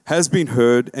has been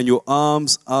heard, and your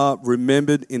alms are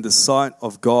remembered in the sight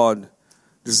of God.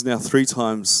 This is now 3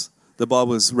 times the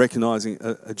Bible is recognizing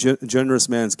a generous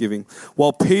man's giving.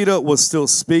 While Peter was still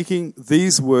speaking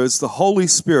these words, the Holy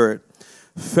Spirit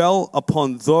fell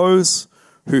upon those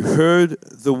who heard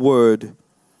the word,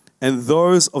 and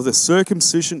those of the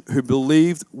circumcision who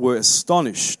believed were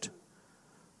astonished.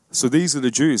 So these are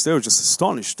the Jews. They were just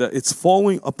astonished that it's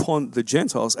falling upon the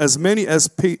Gentiles. As many as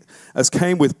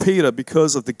came with Peter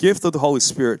because of the gift of the Holy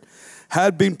Spirit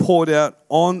had been poured out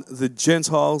on the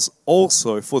Gentiles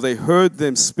also, for they heard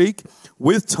them speak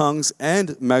with tongues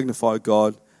and magnify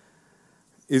God.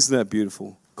 Isn't that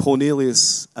beautiful?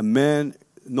 Cornelius, a man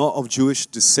not of Jewish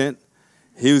descent,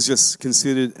 he was just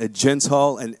considered a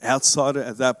Gentile, an outsider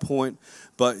at that point.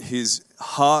 but his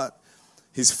heart,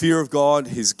 his fear of God,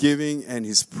 his giving and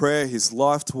his prayer, his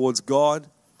life towards God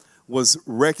was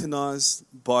recognized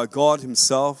by God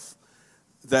himself,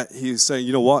 that he was saying,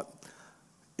 you know what?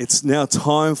 It's now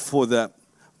time for that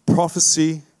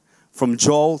prophecy from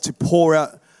Joel to pour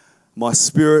out my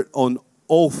spirit on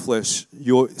all flesh.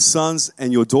 Your sons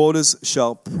and your daughters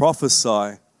shall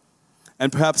prophesy.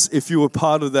 And perhaps if you were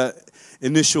part of that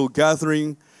initial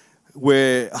gathering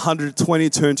where 120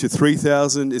 turned to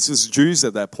 3,000, it's just Jews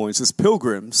at that point, it's just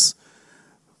pilgrims.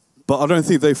 But I don't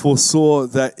think they foresaw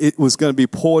that it was going to be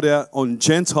poured out on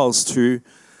Gentiles too,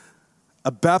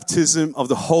 a baptism of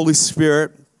the Holy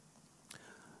Spirit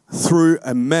through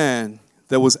a man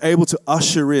that was able to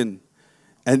usher in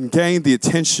and gain the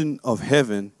attention of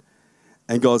heaven.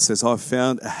 And God says, I've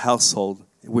found a household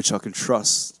in which I can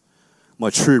trust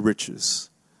my true riches,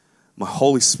 my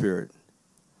Holy Spirit.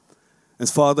 And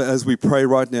Father, as we pray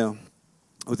right now,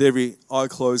 with every eye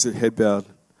closed and head bowed,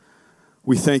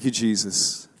 we thank you,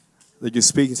 Jesus, that you're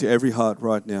speaking to every heart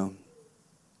right now.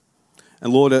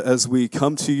 And Lord, as we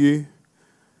come to you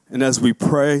and as we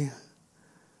pray,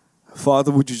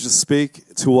 Father, would you just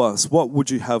speak to us? What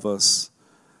would you have us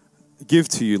give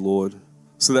to you, Lord,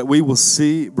 so that we will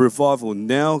see revival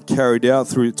now carried out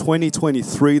through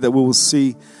 2023, that we will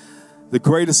see the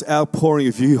greatest outpouring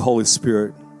of you, Holy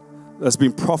Spirit, that's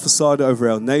been prophesied over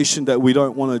our nation, that we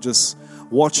don't want to just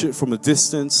watch it from a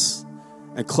distance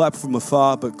and clap from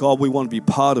afar, but God, we want to be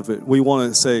part of it. We want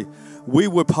to say, we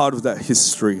were part of that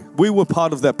history. We were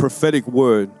part of that prophetic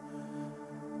word.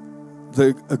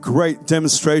 A great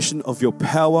demonstration of your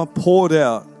power poured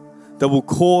out that will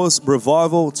cause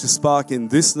revival to spark in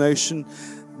this nation,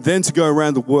 then to go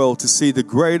around the world to see the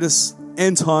greatest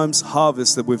end times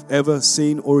harvest that we've ever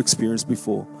seen or experienced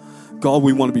before. God,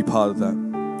 we want to be part of that.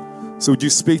 So would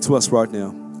you speak to us right now?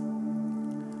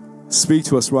 Speak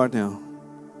to us right now.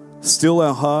 Still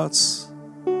our hearts.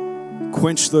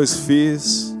 Quench those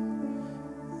fears.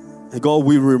 And God,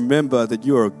 we remember that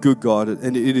you are a good God,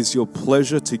 and it is your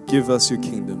pleasure to give us your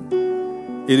kingdom.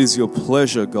 It is your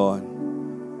pleasure, God,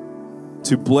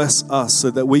 to bless us so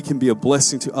that we can be a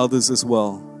blessing to others as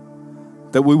well.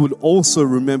 That we would also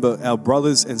remember our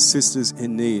brothers and sisters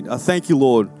in need. I thank you,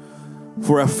 Lord,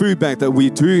 for our food bank, that we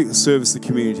do service the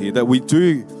community, that we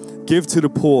do give to the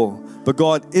poor. But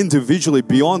God, individually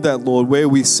beyond that, Lord, where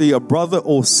we see a brother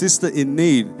or sister in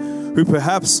need who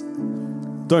perhaps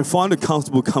don't find it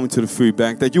comfortable coming to the food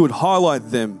bank, that you would highlight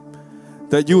them,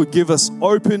 that you would give us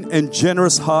open and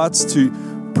generous hearts to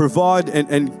provide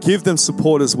and give them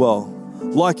support as well,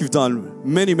 like you've done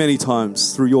many, many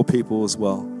times through your people as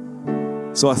well.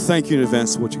 So I thank you in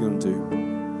advance for what you're going to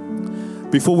do.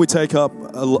 Before we take up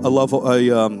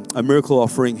a miracle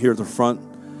offering here at the front,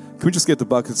 can we just get the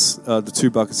buckets, the 2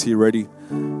 buckets here ready?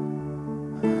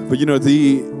 But you know,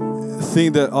 the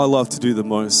thing that I love to do the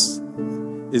most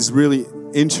is really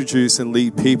introduce and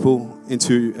lead people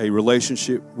into a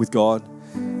relationship with God.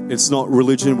 It's not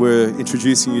religion we're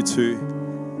introducing you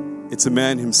to. It's a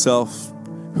man himself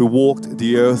who walked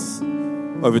the earth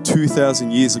over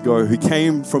 2,000 years ago, who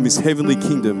came from his heavenly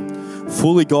kingdom,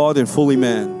 fully God and fully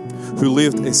man, who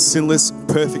lived a sinless,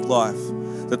 perfect life.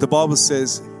 That the Bible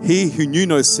says, he who knew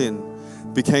no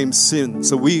sin became sin,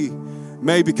 so we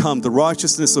may become the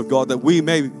righteousness of God, that we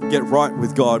may get right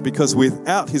with God, because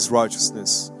without his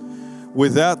righteousness,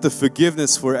 without the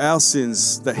forgiveness for our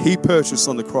sins that he purchased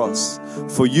on the cross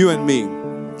for you and me,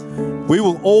 we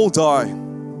will all die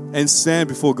and stand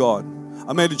before God.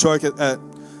 I made a joke at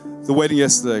the wedding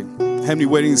yesterday. How many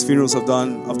weddings, funerals I've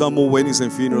done? I've done more weddings than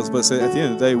funerals, but I said at the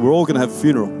end of the day, we're all going to have a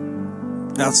funeral.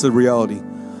 That's the reality.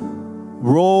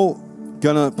 We're all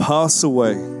going to pass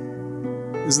away.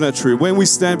 Isn't that true? When we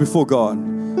stand before God,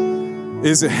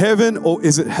 is it heaven or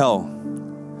is it hell?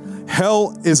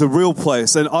 Hell is a real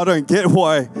place, and I don't get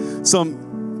why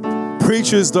some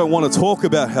preachers don't want to talk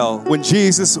about hell when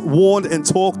Jesus warned and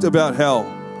talked about hell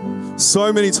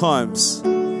so many times,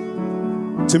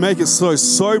 to make it so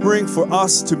sobering for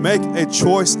us to make a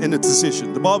choice and a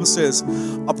decision. The Bible says,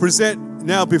 I present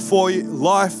now before you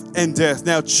life and death.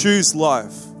 Now choose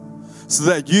life so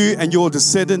that you and your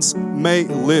descendants may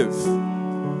live.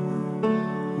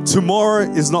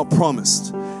 Tomorrow is not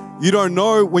promised. You don't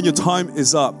know when your time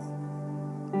is up.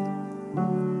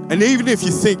 And even if you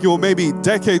think you're maybe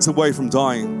decades away from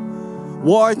dying,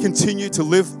 why continue to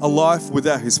live a life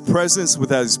without his presence,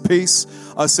 without his peace?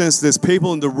 I sense there's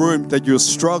people in the room that you're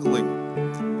struggling,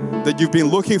 that you've been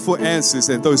looking for answers,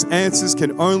 and those answers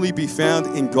can only be found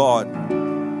in God.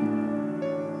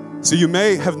 So you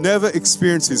may have never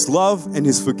experienced his love and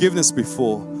his forgiveness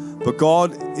before, But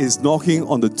God is knocking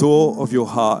on the door of your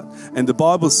heart. And the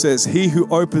Bible says, he who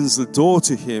opens the door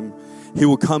to him, he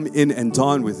will come in and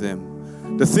dine with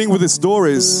them. The thing with this door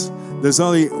is there's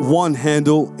only one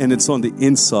handle and it's on the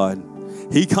inside.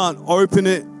 He can't open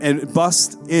it and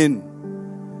bust in.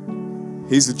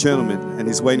 He's a gentleman and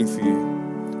he's waiting for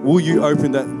you. Will you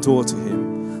open that door to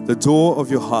him? The door of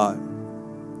your heart.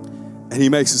 And he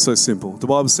makes it so simple. The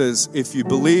Bible says, if you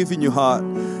believe in your heart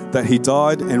that he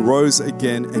died and rose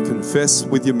again and confess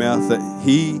with your mouth that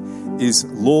he is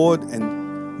Lord,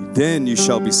 and then you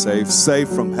shall be saved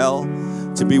from hell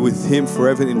to be with him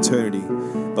forever in eternity.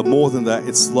 But more than that,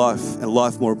 it's life and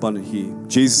life more abundant here.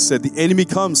 Jesus said the enemy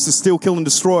comes to steal, kill and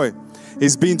destroy.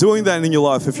 He's been doing that in your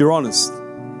life if you're honest.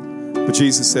 But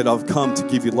Jesus said, I've come to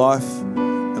give you life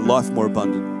and life more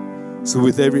abundant. So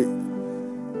with every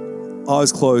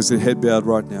eyes closed and head bowed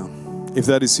right now, if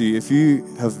that is you, if you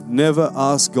have never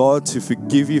asked God to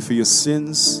forgive you for your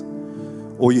sins,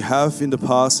 or you have in the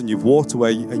past and you've walked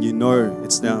away and you know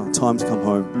it's now time to come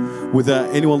home,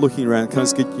 without anyone looking around, can I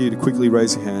just get you to quickly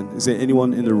raise your hand? Is there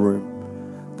anyone in the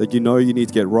room that you know you need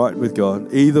to get right with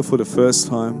God, either for the first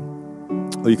time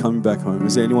or you're coming back home?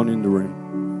 Is there anyone in the room?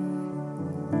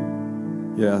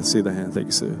 Yeah, I see the hand. Thank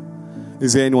you, sir.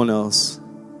 Is there anyone else?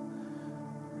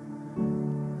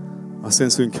 I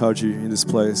sense to encourage you in this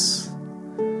place.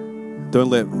 Don't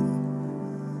let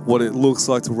what it looks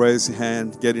like to raise your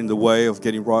hand get in the way of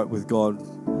getting right with God.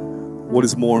 What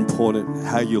is more important,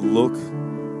 how you look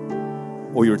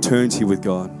or your eternity with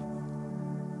God?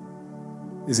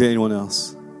 Is there anyone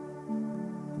else?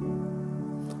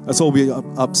 Let's all be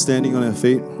up standing on our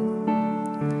feet.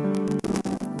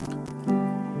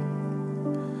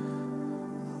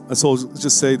 Let's all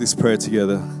just say this prayer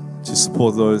together to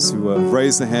support those who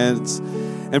raised their hands.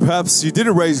 And perhaps you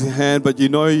didn't raise your hand, but you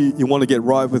know you want to get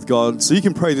right with God. So you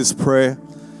can pray this prayer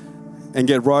and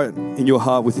get right in your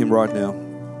heart with him right now.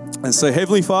 And say,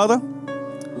 Heavenly Father,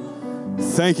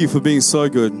 thank you for being so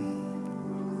good,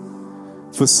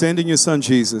 for sending your son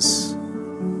Jesus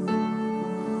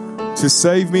to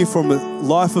save me from a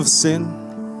life of sin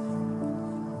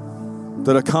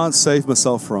that I can't save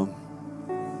myself from.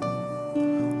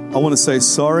 I want to say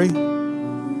sorry,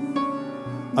 and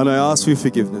I ask for your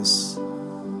forgiveness.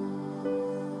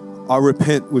 I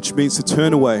repent, which means to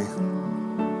turn away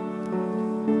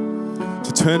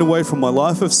from my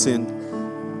life of sin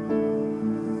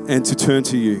and to turn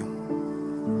to you.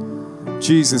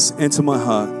 Jesus, enter my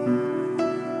heart.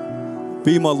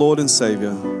 Be my Lord and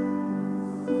Savior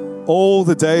all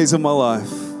the days of my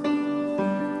life.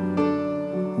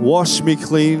 Wash me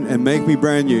clean and make me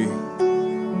brand new.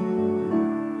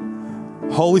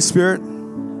 Holy Spirit,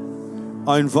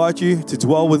 I invite you to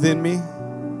dwell within me.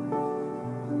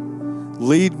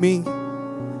 Lead me,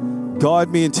 guide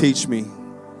me, and teach me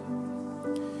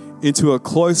into a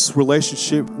close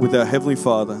relationship with our Heavenly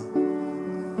Father.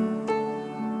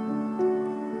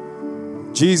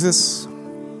 Jesus,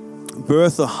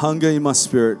 birth a hunger in my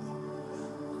spirit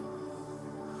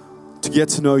to get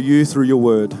to know you through your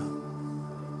word.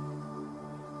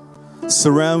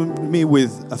 Surround me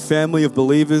with a family of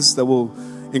believers that will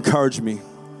encourage me,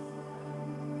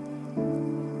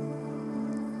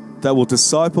 that will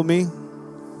disciple me,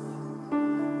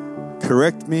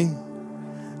 correct me,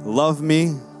 love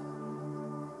me,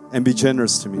 and be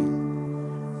generous to me.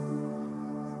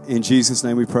 In Jesus'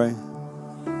 name we pray.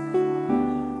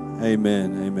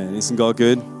 Amen. Amen. Isn't God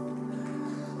good?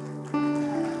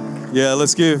 Yeah,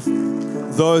 let's give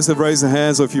those that raise their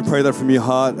hands, or if you pray that from your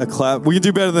heart, a clap. We can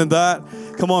do better than that.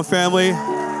 Come on, family.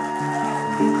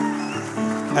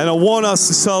 And I want us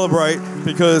to celebrate,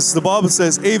 because the Bible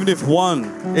says even if one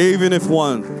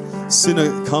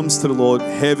sinner comes to the Lord,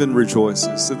 heaven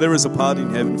rejoices. So there is a party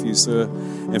in heaven for you, sir,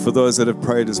 and for those that have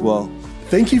prayed as well.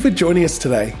 Thank you for joining us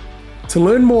today. To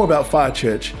learn more about Fire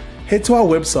Church, head to our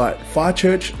website,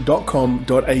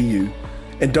 firechurch.com.au.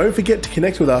 And don't forget to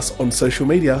connect with us on social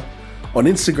media, on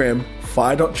Instagram,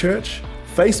 fire.church,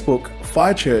 Facebook,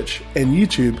 Fire Church, and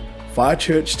YouTube, Fire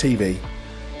Church TV.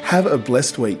 Have a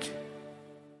blessed week.